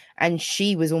teenager, and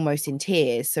she was almost in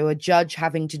tears. So a judge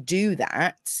having to do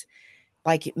that,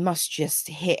 like, it must just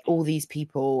hit all these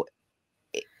people.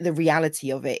 The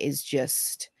reality of it is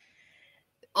just,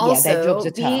 also, their jobs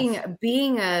are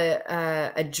being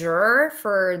a juror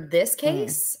for this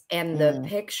case and the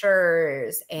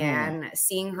pictures and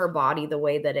seeing her body the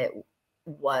way that it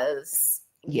was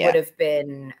would have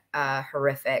been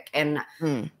horrific. And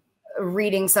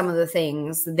reading some of the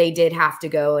things, they did have to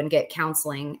go and get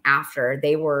counseling after.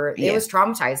 It was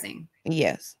traumatizing.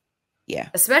 Yes. Yeah.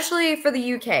 Especially for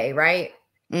the UK, right?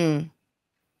 You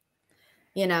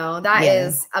know, that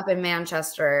is up in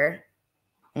Manchester.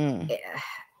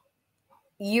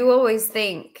 You always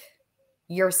think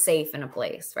you're safe in a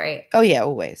place, right? Oh, yeah,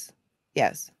 always.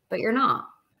 Yes. But you're not.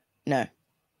 No.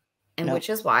 And which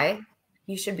is why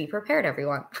you should be prepared,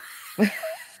 everyone.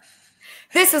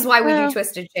 This is why we do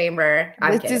Twisted Chamber.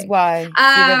 This is why. Give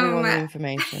everyone the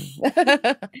information.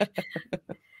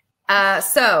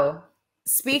 So,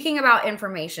 speaking about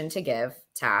information to give,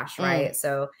 Tash, right?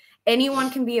 So,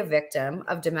 anyone can be a victim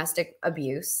of domestic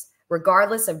abuse,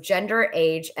 regardless of gender,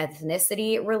 age,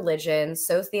 ethnicity, religion,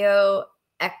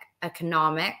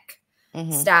 socioeconomic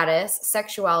status,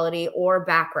 sexuality, or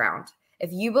background.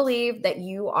 If you believe that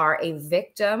you are a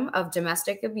victim of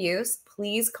domestic abuse,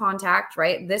 please contact,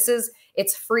 right?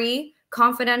 It's free,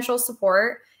 confidential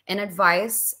support and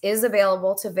advice is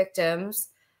available to victims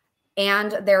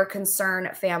and their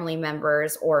concerned family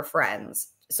members or friends.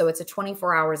 So it's a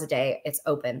 24 hours a day. It's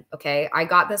open. Okay. I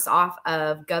got this off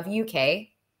of GovUK,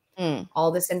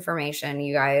 all this information,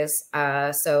 you guys.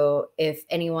 So if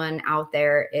anyone out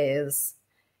there is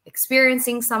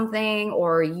experiencing something,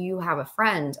 or you have a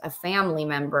friend, a family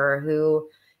member who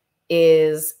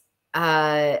is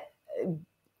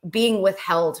being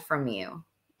withheld from you,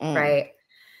 right?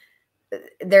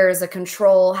 There's a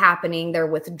control happening. They're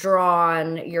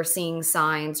withdrawn. You're seeing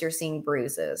signs. You're seeing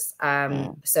bruises.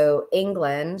 So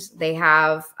England, they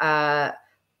have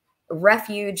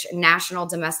Refuge National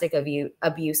Domestic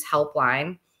Abuse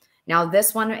Helpline. Now,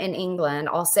 this one in England,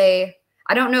 I'll say,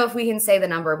 I don't know if we can say the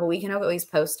number, but we can always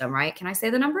post them, right? Can I say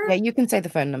the number? Yeah, you can say the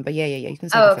phone number. Yeah. You can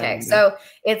say the phone number. So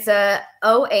it's a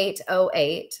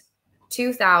 0808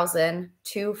 2000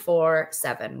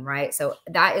 247, right? So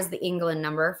that is the England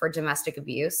number for domestic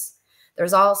abuse.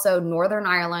 There's also Northern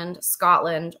Ireland,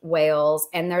 Scotland, Wales,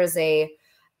 and there's a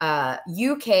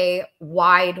UK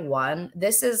wide one.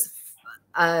 This is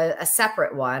a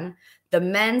separate one. The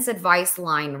Men's Advice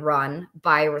Line run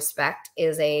by Respect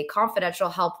is a confidential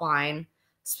helpline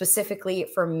specifically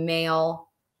for male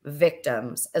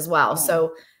victims as well.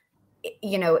 So,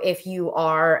 you know, if you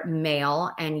are male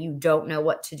and you don't know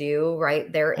what to do,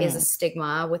 right, there is a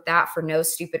stigma with that for no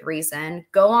stupid reason.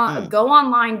 Go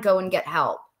online, go and get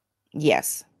help.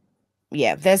 Yes.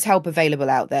 Yeah, there's help available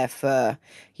out there for,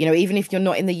 you know, even if you're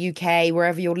not in the UK,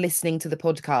 wherever you're listening to the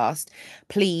podcast,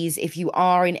 please, if you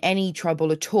are in any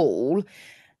trouble at all,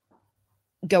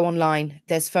 go online.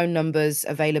 There's phone numbers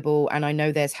available, and I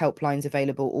know there's helplines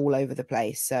available all over the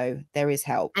place. So there is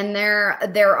help. And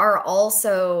there are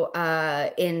also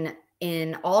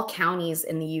in all counties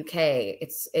in the UK,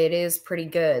 it is pretty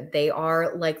good. They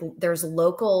are like, there's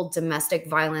local domestic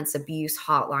violence abuse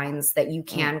hotlines that you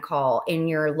can call in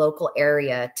your local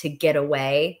area to get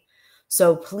away.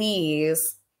 So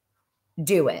please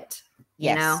do it.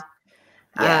 Yes.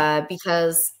 You know,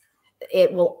 because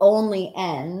it will only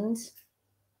end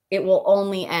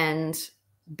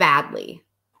badly.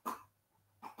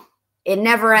 It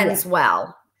never ends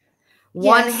well.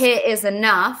 One hit is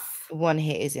enough. One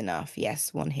hit is enough.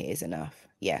 Yes, one hit is enough.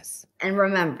 Yes. And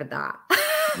remember that.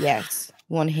 Yes,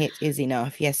 one hit is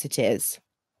enough. Yes, it is.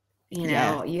 You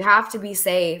know, you have to be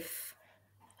safe.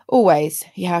 Always.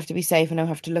 You have to be safe and you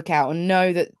have to look out and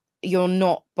know that you're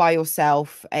not by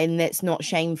yourself and it's not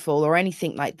shameful or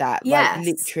anything like that. Yes. Like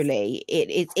literally,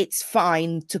 it's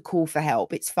fine to call for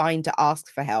help. It's fine to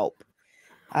ask for help.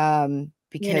 Because,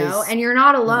 you know, and you're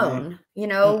not alone. You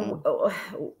know,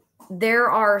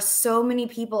 there are so many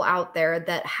people out there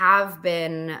that have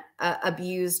been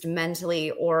abused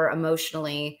mentally or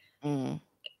emotionally,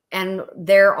 and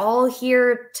they're all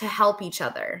here to help each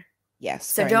other. Yes.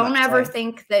 So don't ever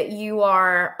think that you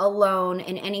are alone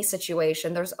in any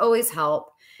situation. There's always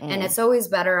help, and it's always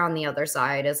better on the other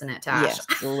side, isn't it, Tash?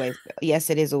 Yes, always. Yes,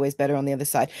 it is always better on the other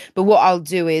side. But what I'll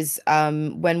do is,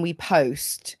 when we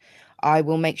post, I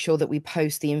will make sure that we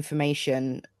post the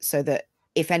information so that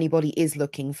if anybody is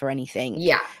looking for anything,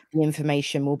 the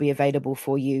information will be available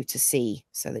for you to see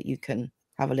so that you can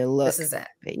have a little look. This is it.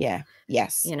 But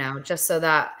yes. You know, just so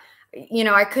that, you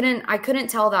know, I couldn't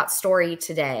tell that story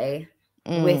today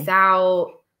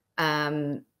without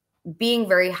being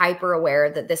very hyper aware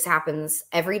that this happens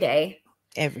every day.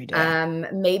 Every day.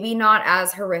 Maybe not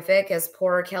as horrific as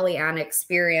poor Kellyanne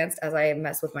experienced as I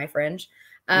mess with my fringe.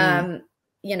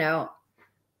 You know,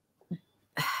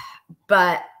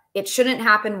 but it shouldn't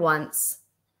happen once.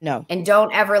 No. And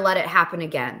don't ever let it happen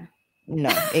again.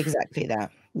 No, exactly that.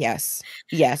 Yes.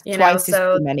 Yes. You Twice know,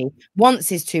 so is too many.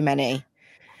 Once is too many.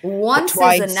 Once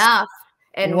is enough.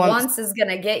 And once is going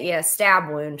to get you a stab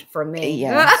wound from me.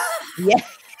 Yes.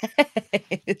 Yes.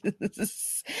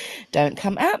 Don't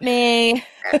come at me.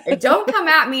 Don't come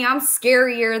at me. I'm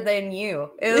scarier than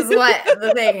you, is what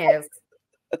the thing is.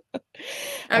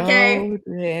 Okay. Oh,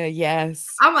 dear, yes.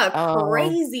 I'm a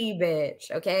crazy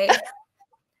bitch. Okay.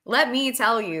 Let me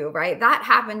tell you, right? That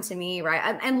happened to me,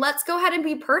 right? And let's go ahead and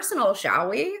be personal, shall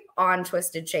we? On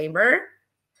Twisted Chamber.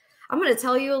 I'm going to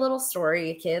tell you a little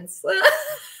story, kids.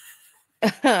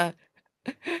 Tell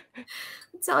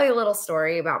you a little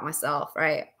story about myself,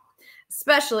 right?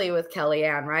 Especially with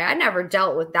Kellyanne, right? I never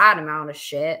dealt with that amount of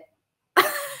shit.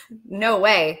 No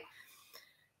way.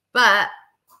 But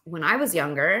when I was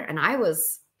younger and I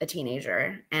was a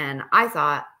teenager and I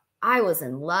thought I was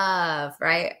in love,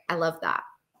 right? I love that.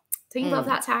 Do you love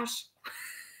that, Tash?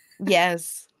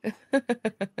 Yes.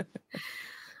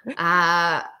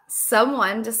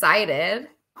 Someone decided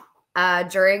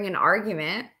during an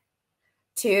argument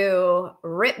to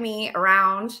rip me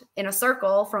around in a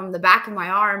circle from the back of my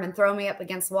arm and throw me up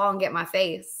against the wall and get my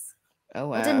face. Oh,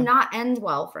 wow. It did not end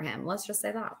well for him. Let's just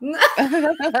say that.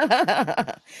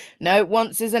 No,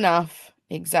 once is enough.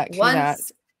 Exactly that.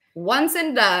 Once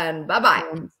and done. Bye-bye.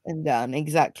 Once and done.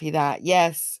 Exactly that.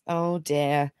 Yes. Oh,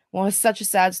 dear. Well, it's such a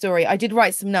sad story. I did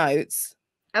write some notes.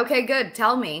 Okay, good.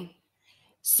 Tell me.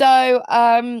 So,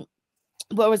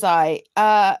 where was I?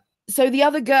 So the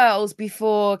other girls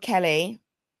before Kelly.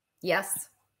 Yes.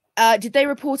 Did they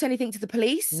report anything to the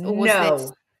police? Or was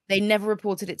No. They never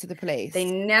reported it to the police. They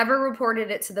never reported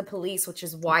it to the police, which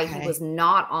is why he was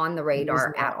not on the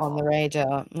radar at all. On the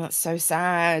radar. That's so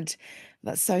sad.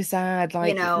 That's so sad. Like,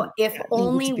 you know, if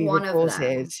only one of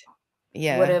them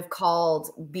would have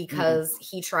called because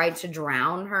he tried to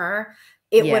drown her,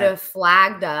 it would have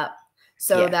flagged up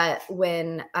so that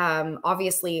when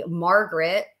obviously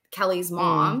Margaret, Kelly's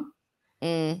mom,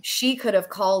 she could have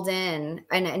called in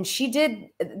and she did.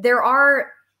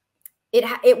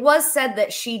 It was said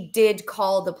that she did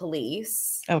call the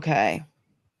police. Okay.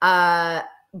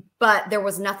 But there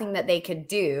was nothing that they could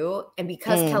do. And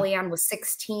because Kellyanne was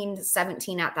 16,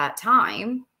 17 at that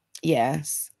time.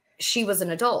 Yes. She was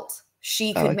an adult.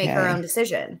 She could make her own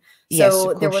decision. Yes,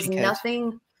 so there was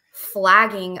nothing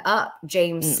flagging up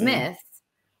James Smith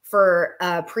for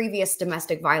previous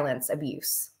domestic violence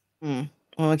abuse.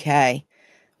 Okay.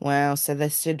 Wow. So there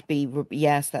should be,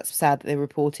 yes, that's sad that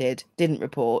they didn't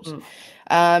report.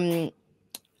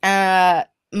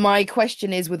 My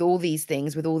question is, with all these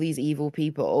things, with all these evil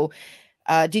people,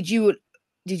 did you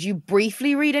did you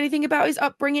briefly read anything about his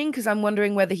upbringing? Because I'm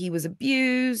wondering whether he was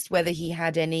abused, whether he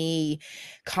had any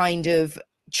kind of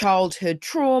childhood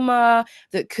trauma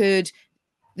that could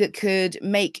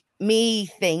make me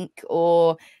think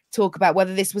or talk about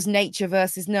whether this was nature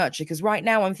versus nurture. Because right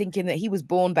now I'm thinking that he was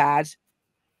born bad.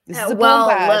 This is a born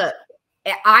bad. Look,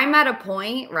 I'm at a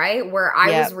point, right, where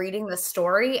I was reading the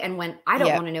story and went, I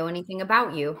don't want to know anything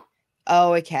about you.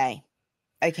 Oh, okay.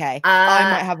 Okay.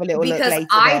 I might have a little look later.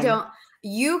 Because don't.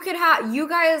 You could have, you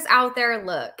guys out there,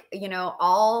 look, you know,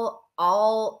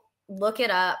 I'll look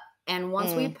it up. And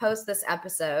once we post this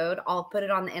episode, I'll put it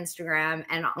on the Instagram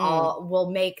and we'll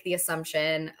make the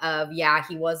assumption of, yeah,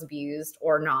 he was abused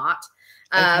or not.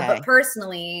 But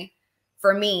personally,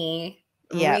 for me,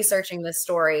 researching this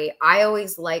story, I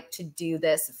always like to do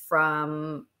this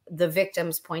from the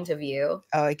victim's point of view.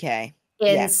 Oh, okay.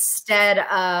 Instead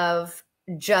of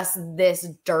just this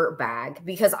dirt bag,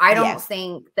 because I don't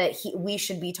think that we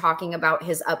should be talking about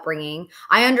his upbringing.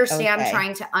 I understand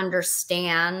trying to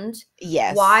understand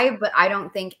why, but I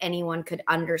don't think anyone could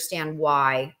understand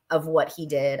why of what he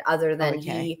did other than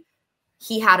he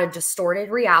had a distorted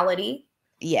reality.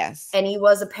 Yes. And he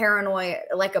was a paranoid.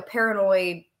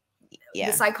 The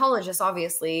psychologist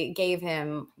obviously gave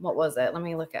him, what was it? Let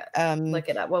me look it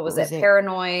up. What was it?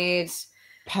 Paranoid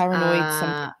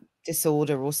something.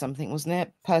 Disorder or something, wasn't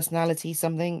it? Personality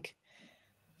something.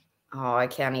 Oh, I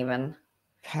can't even.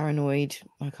 Paranoid.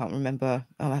 I can't remember.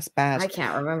 Oh, that's bad. I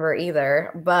can't remember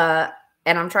either.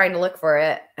 And I'm trying to look for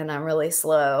it, and I'm really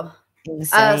slow.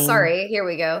 Sorry. Here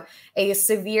we go. A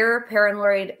severe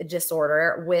paranoid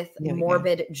disorder with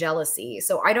morbid jealousy.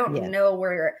 So I don't know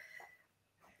where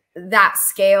that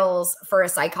scales for a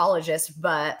psychologist,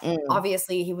 but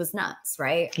obviously he was nuts,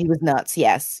 right? He was nuts.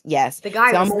 Yes. The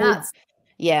guy was nuts.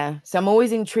 Yeah. So I'm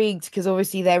always intrigued because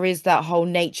obviously there is that whole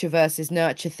nature versus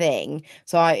nurture thing.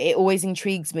 So it always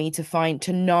intrigues me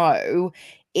to know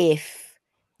if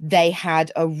they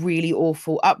had a really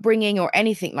awful upbringing or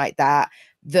anything like that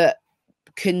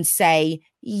can say,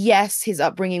 yes, his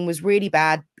upbringing was really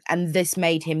bad and this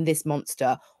made him this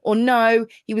monster. Or no,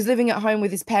 he was living at home with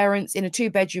his parents in a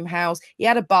 2-bedroom house. He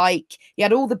had a bike. He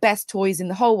had all the best toys in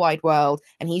the whole wide world.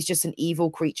 And he's just an evil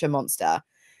creature monster.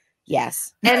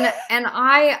 Yes. And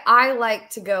I like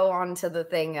to go on to the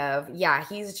thing of,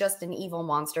 he's just an evil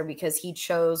monster because he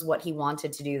chose what he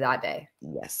wanted to do that day.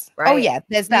 Yes. Right? Oh, yeah.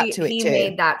 There's that to it too. He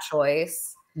made that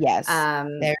choice. Yes.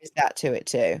 There is that to it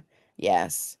too.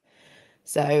 Yes.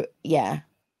 So, yeah.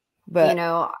 But you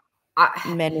know,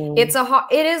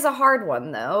 it is a hard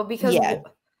one though, because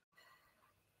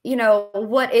you know,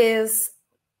 what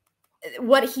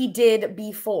he did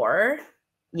before.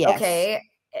 Yes. Okay.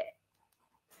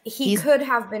 He could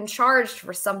have been charged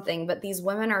for something, but these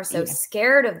women are so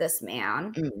scared of this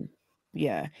man.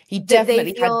 Yeah. He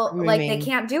definitely they feel like they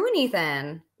can't do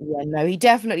anything. Yeah, no, he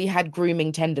definitely had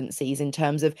grooming tendencies in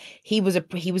terms of he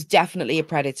was definitely a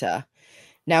predator.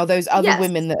 Now, those other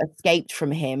women that escaped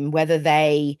from him, whether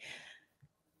they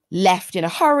left in a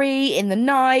hurry in the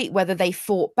night, whether they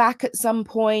fought back at some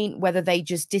point, whether they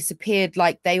just disappeared,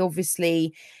 like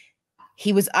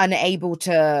he was unable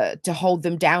to hold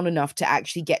them down enough to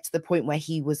actually get to the point where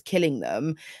he was killing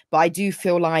them. But I do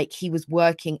feel like he was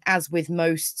working, as with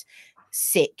most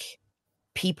sick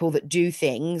people that do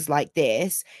things like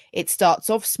this, it starts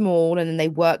off small and then they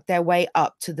work their way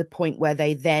up to the point where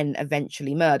they then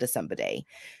eventually murder somebody.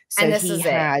 So and this is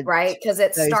it, right? Because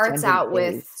it starts out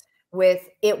with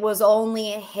it was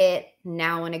only a hit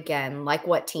now and again, like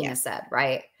what Tina said,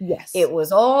 right? Yes. It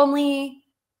was only,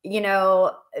 you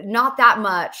know, not that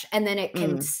much. And then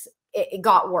it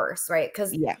got worse, right?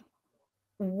 Because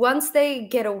once they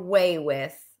get away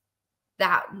with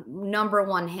that number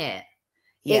one hit,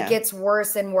 it gets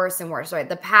worse and worse and worse, right?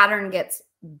 The pattern gets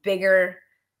bigger.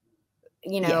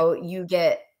 You know, you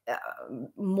get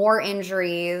more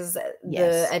injuries.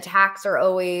 The attacks are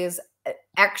always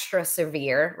extra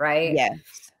severe, right?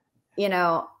 Yes. You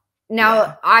know,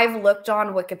 now I've looked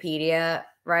on Wikipedia,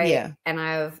 right? Yeah. And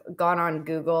I've gone on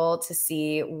Google to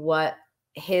see what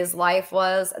his life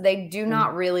was. They do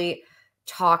not really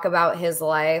talk about his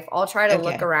life. I'll try to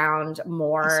look around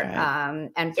more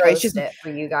and post it for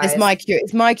you guys.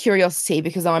 It's my curiosity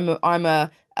because I'm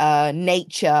a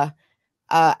nature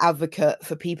advocate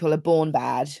for people are born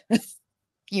bad.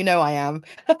 You know I am.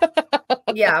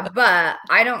 Yeah, but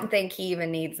I don't think he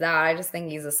even needs that. I just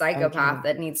think he's a psychopath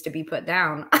that needs to be put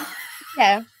down.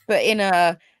 Yeah, but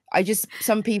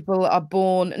some people are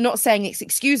born, not saying it's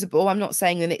excusable. I'm not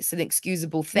saying that it's an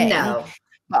excusable thing. No.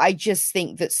 But I just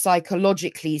think that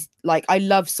psychologically, like I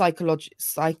love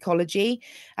psychology,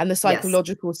 and the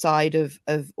psychological side of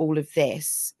all of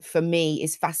this for me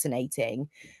is fascinating,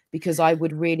 because I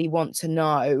would really want to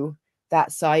know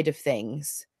that side of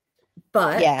things.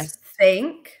 But yes,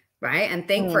 think, right? And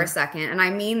think for a second. And I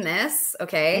mean this,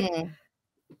 okay?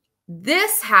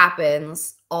 This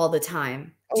happens all the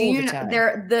time. Do you know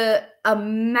the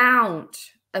amount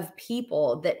of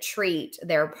people that treat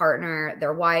their partner,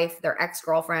 their wife, their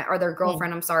ex-girlfriend, or their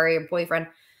girlfriend, I'm sorry, or boyfriend,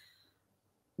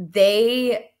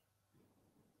 they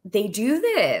do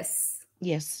this.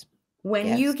 Yes.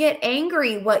 When you get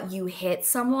angry, what, you hit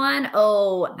someone?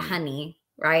 Oh, honey,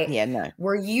 right? Yeah, no.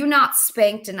 Were you not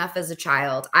spanked enough as a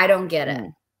child? I don't get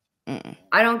it.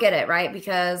 I don't get it, right?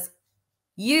 Because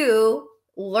you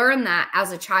learn that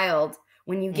as a child.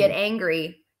 When you get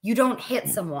angry, you don't hit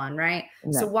someone, right?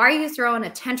 No. So why are you throwing a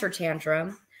temper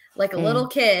tantrum like a little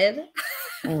kid,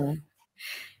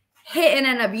 hitting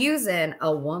and abusing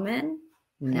a woman?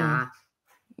 Nah.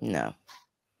 No,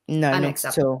 not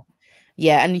at all.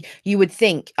 Yeah, and you would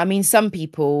think, I mean, some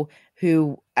people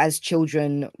who, as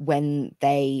children, when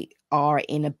they are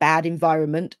in a bad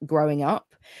environment growing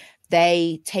up,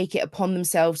 they take it upon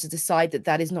themselves to decide that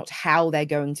that is not how they're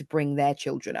going to bring their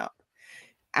children up.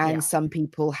 And some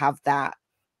people have that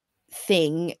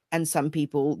thing and some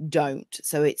people don't.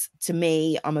 So it's, to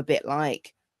me, I'm a bit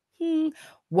like,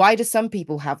 why do some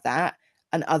people have that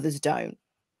and others don't?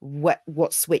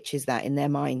 What switch is that in their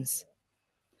minds?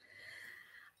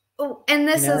 Oh, and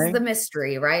this is the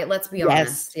mystery, right? Let's be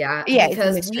honest. Yeah.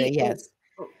 Because it's a mystery,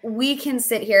 we can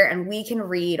sit here and we can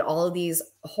read all of these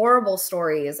horrible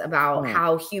stories about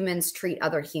how humans treat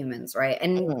other humans, right?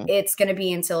 And it's going to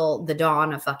be until the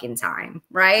dawn of fucking time,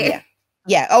 right?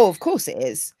 Yeah. Oh, of course it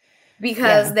is.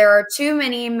 Because there are too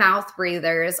many mouth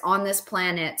breathers on this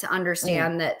planet to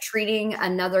understand that treating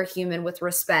another human with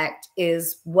respect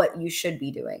is what you should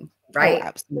be doing, right? Oh,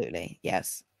 absolutely.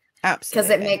 Yes. Absolutely. Because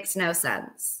it makes no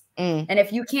sense. And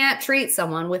if you can't treat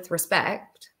someone with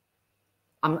respect,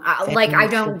 I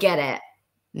don't get it.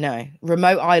 No.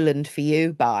 Remote island for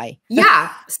you. Bye.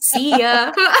 Yeah. See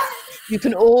ya. You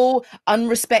can all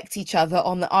unrespect each other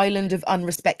on the island of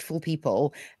unrespectful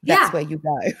people. That's where you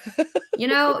go. You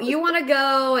know, you want to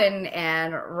go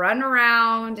and run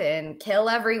around and kill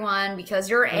everyone because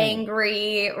you're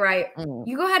angry, right?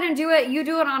 You go ahead and do it. You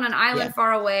do it on an island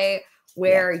far away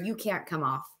where you can't come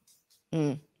off.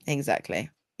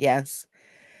 Exactly. Yes.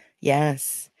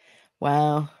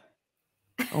 Wow.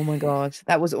 Oh my God.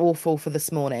 That was awful for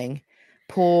this morning.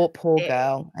 Poor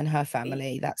girl and her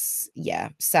family. That's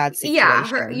sad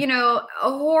situation. Yeah, a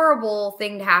horrible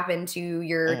thing to happen to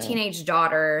your teenage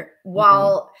daughter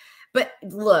but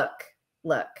look,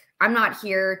 I'm not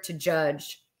here to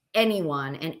judge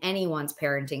anyone and anyone's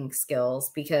parenting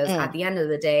skills, because at the end of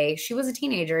the day, she was a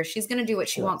teenager. She's going to do what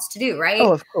she wants to do, right?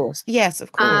 Oh, of course. Yes,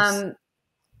 of course.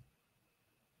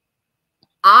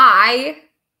 I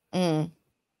would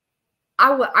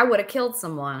have killed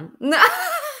someone.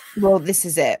 Well, this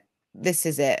is it.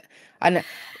 And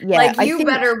you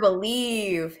better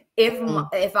believe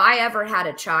if I ever had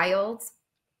a child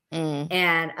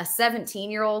and a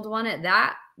 17-year-old one at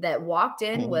that walked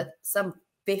in with some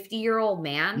 50-year-old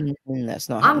man, that's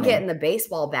not I'm getting the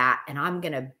baseball bat and I'm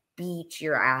gonna beat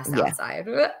your ass outside.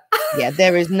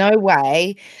 There is no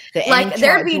way that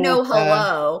there'd be no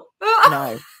hello.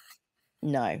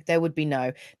 No, there would be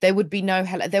no hello. There would be no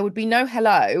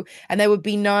hello, and there would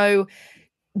be no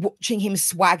watching him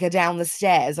swagger down the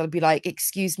stairs. I'd be like,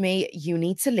 excuse me, you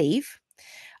need to leave.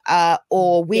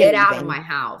 Or we're get out of my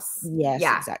house. Yes,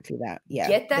 exactly that. Yeah.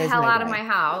 Get the hell out of my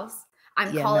house.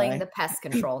 I'm calling the pest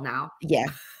control now. Yeah.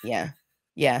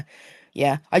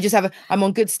 I'm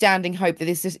on good standing hope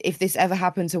that if this ever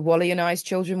happened to Wally and I's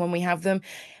children when we have them,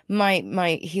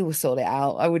 he will sort it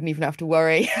out. I wouldn't even have to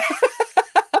worry.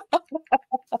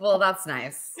 Well, that's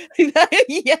nice.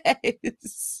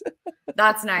 Yes.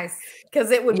 That's nice,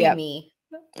 because it would be me.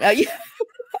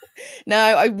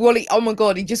 No, Wally, oh my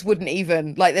God, he just wouldn't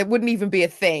even, there wouldn't even be a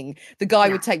thing. The guy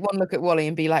would take one look at Wally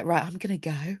and be like, right, I'm going to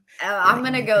go. I'm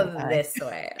going to go this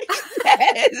way.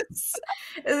 Yes.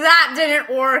 That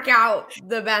didn't work out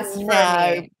the best for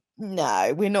me.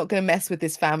 No, we're not going to mess with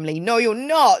this family. No, you're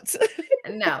not.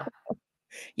 No.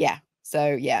 Yeah.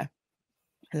 So,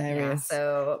 hilarious. Yeah,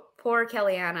 so poor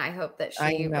Kellyanne. I hope that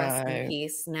she rests in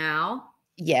peace now.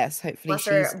 Yes, hopefully.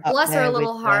 Bless her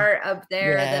little heart up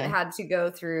there that had to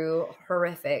go through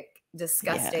horrific,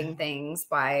 disgusting things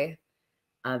by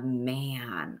a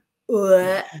man.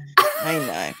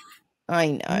 I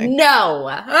know. No.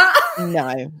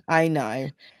 No, I know.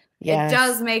 It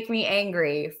does make me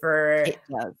angry for it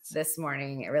does. this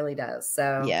morning. It really does.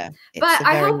 So, yeah. But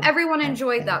I hope everyone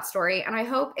enjoyed that story. And I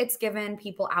hope it's given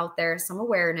people out there some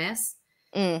awareness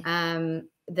that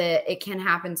it can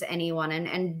happen to anyone.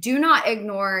 And do not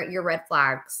ignore your red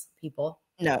flags, people.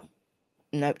 No.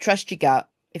 Trust your gut.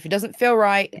 If it doesn't feel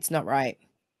right, it's not right.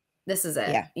 This is it.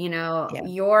 Yeah. You know,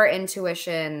 your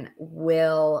intuition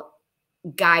will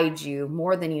guide you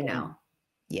more than you know.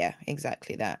 Yeah,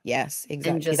 exactly that. Yes,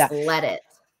 exactly. And just let it.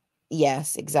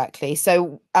 Yes, exactly.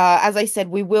 So, as I said,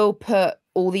 we will put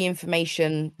all the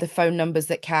information, the phone numbers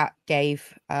that Kat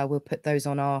gave, we'll put those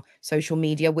on our social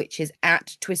media, which is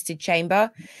at Twisted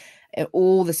Chamber.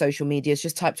 All the social medias,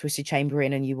 just type Twisted Chamber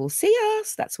in and you will see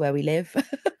us. That's where we live.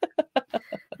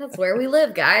 That's where we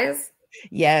live, guys.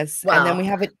 Yes. Wow. And then we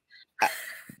have it.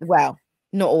 Well,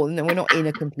 not all. No, we're not in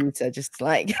a computer, just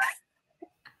like.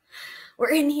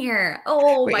 We're in here.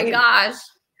 Oh my gosh.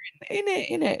 In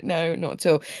it. No, not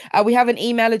at all. We have an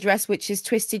email address, which is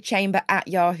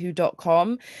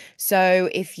twistedchamber@yahoo.com. So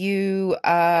if you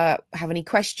have any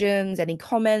questions, any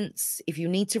comments, if you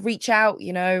need to reach out,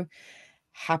 you know,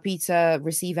 happy to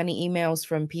receive any emails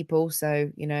from people.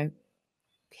 So, you know,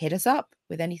 hit us up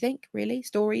with anything, really,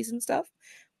 stories and stuff,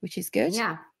 which is good.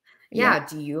 Yeah.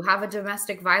 Do you have a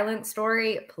domestic violence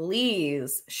story?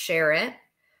 Please share it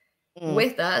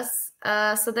with us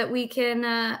so that we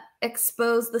can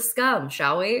expose the scum,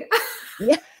 shall we?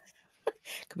 Yeah.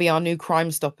 Could be our new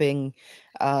crime stopping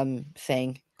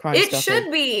thing. It should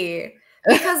be,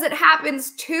 because it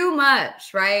happens too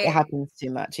much, right? It happens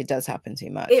too much. It does happen too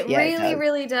much. It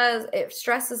really does. It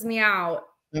stresses me out.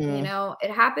 Mm. You know,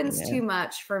 it happens too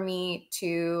much for me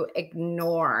to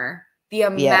ignore the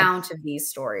amount of these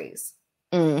stories.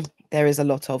 There is a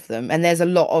lot of them. And there's a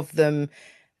lot of them,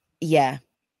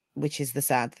 which is the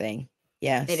sad thing.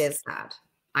 Yes. It is sad.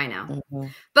 I know.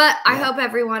 But I hope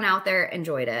everyone out there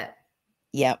enjoyed it.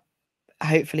 Yep.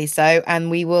 Hopefully so. And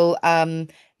we will,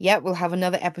 we'll have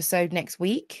another episode next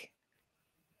week.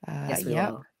 Yes, we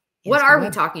will. What are we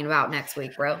talking about next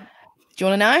week, bro? Do you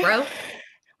want to know? Bro?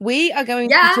 We are going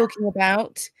to be talking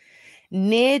about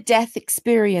near-death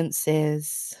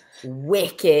experiences.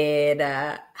 Wicked.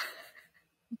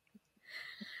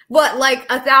 What, like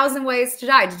 1,000 Ways to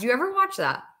Die? Did you ever watch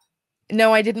that?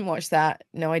 No, I didn't watch that.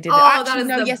 No, I didn't. Oh, actually,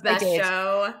 that is the best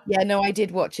show. Yeah, no, I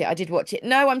did watch it.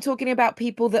 No, I'm talking about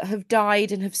people that have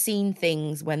died and have seen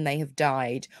things when they have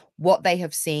died, what they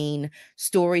have seen,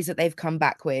 stories that they've come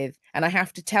back with. And I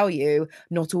have to tell you,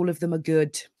 not all of them are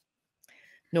good.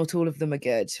 Not all of them are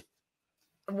good.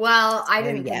 Well, I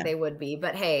didn't think they would be.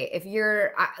 But hey, if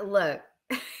you're, look,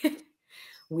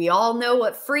 we all know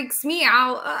what freaks me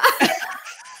out.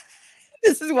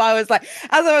 This is why I was like,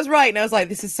 as I was writing, I was like,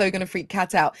 this is so going to freak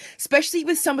Kat out, especially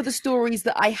with some of the stories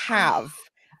that I have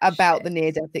about the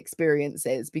near-death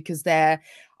experiences, because tune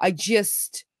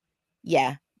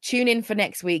in for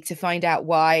next week to find out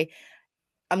why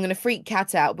I'm going to freak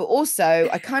Kat out. But also,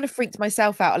 I kind of freaked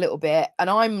myself out a little bit, and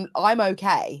I'm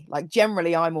okay. Like,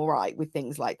 generally, I'm all right with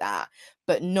things like that,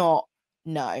 but no.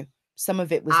 Some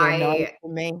of it was a no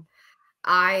for me.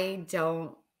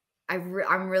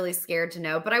 I'm really scared to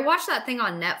know, but I watched that thing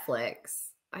on Netflix.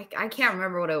 I can't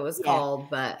remember what it was called,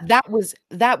 but that was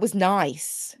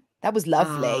nice. That was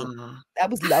lovely. That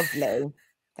was lovely.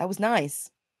 That was nice.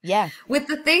 Yeah. With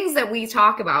the things that we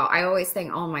talk about, I always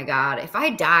think, oh my God, if I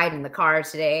died in the car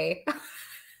today,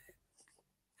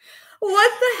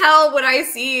 what the hell would I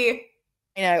see?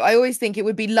 You know, I always think it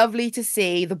would be lovely to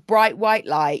see the bright white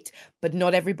light, but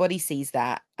not everybody sees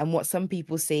that. And what some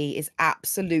people see is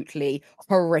absolutely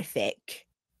horrific.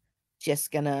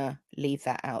 Just gonna leave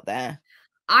that out there.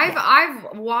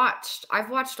 I've watched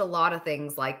a lot of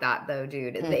things like that though,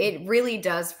 dude. It really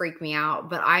does freak me out,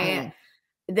 but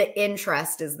the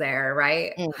interest is there,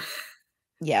 right?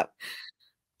 Yep.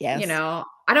 Yes. You know,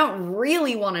 I don't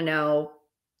really want to know,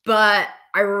 but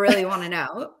I really want to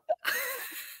know.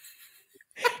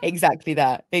 Exactly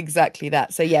that.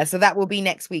 So so that will be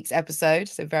next week's episode.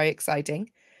 So very exciting.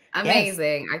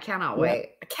 Amazing. Yes. I cannot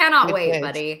wait. I cannot wait,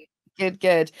 buddy.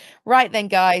 Good. Right then,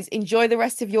 guys, enjoy the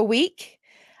rest of your week.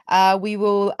 We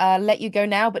will let you go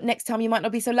now, but next time you might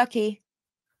not be so lucky.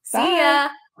 See ya.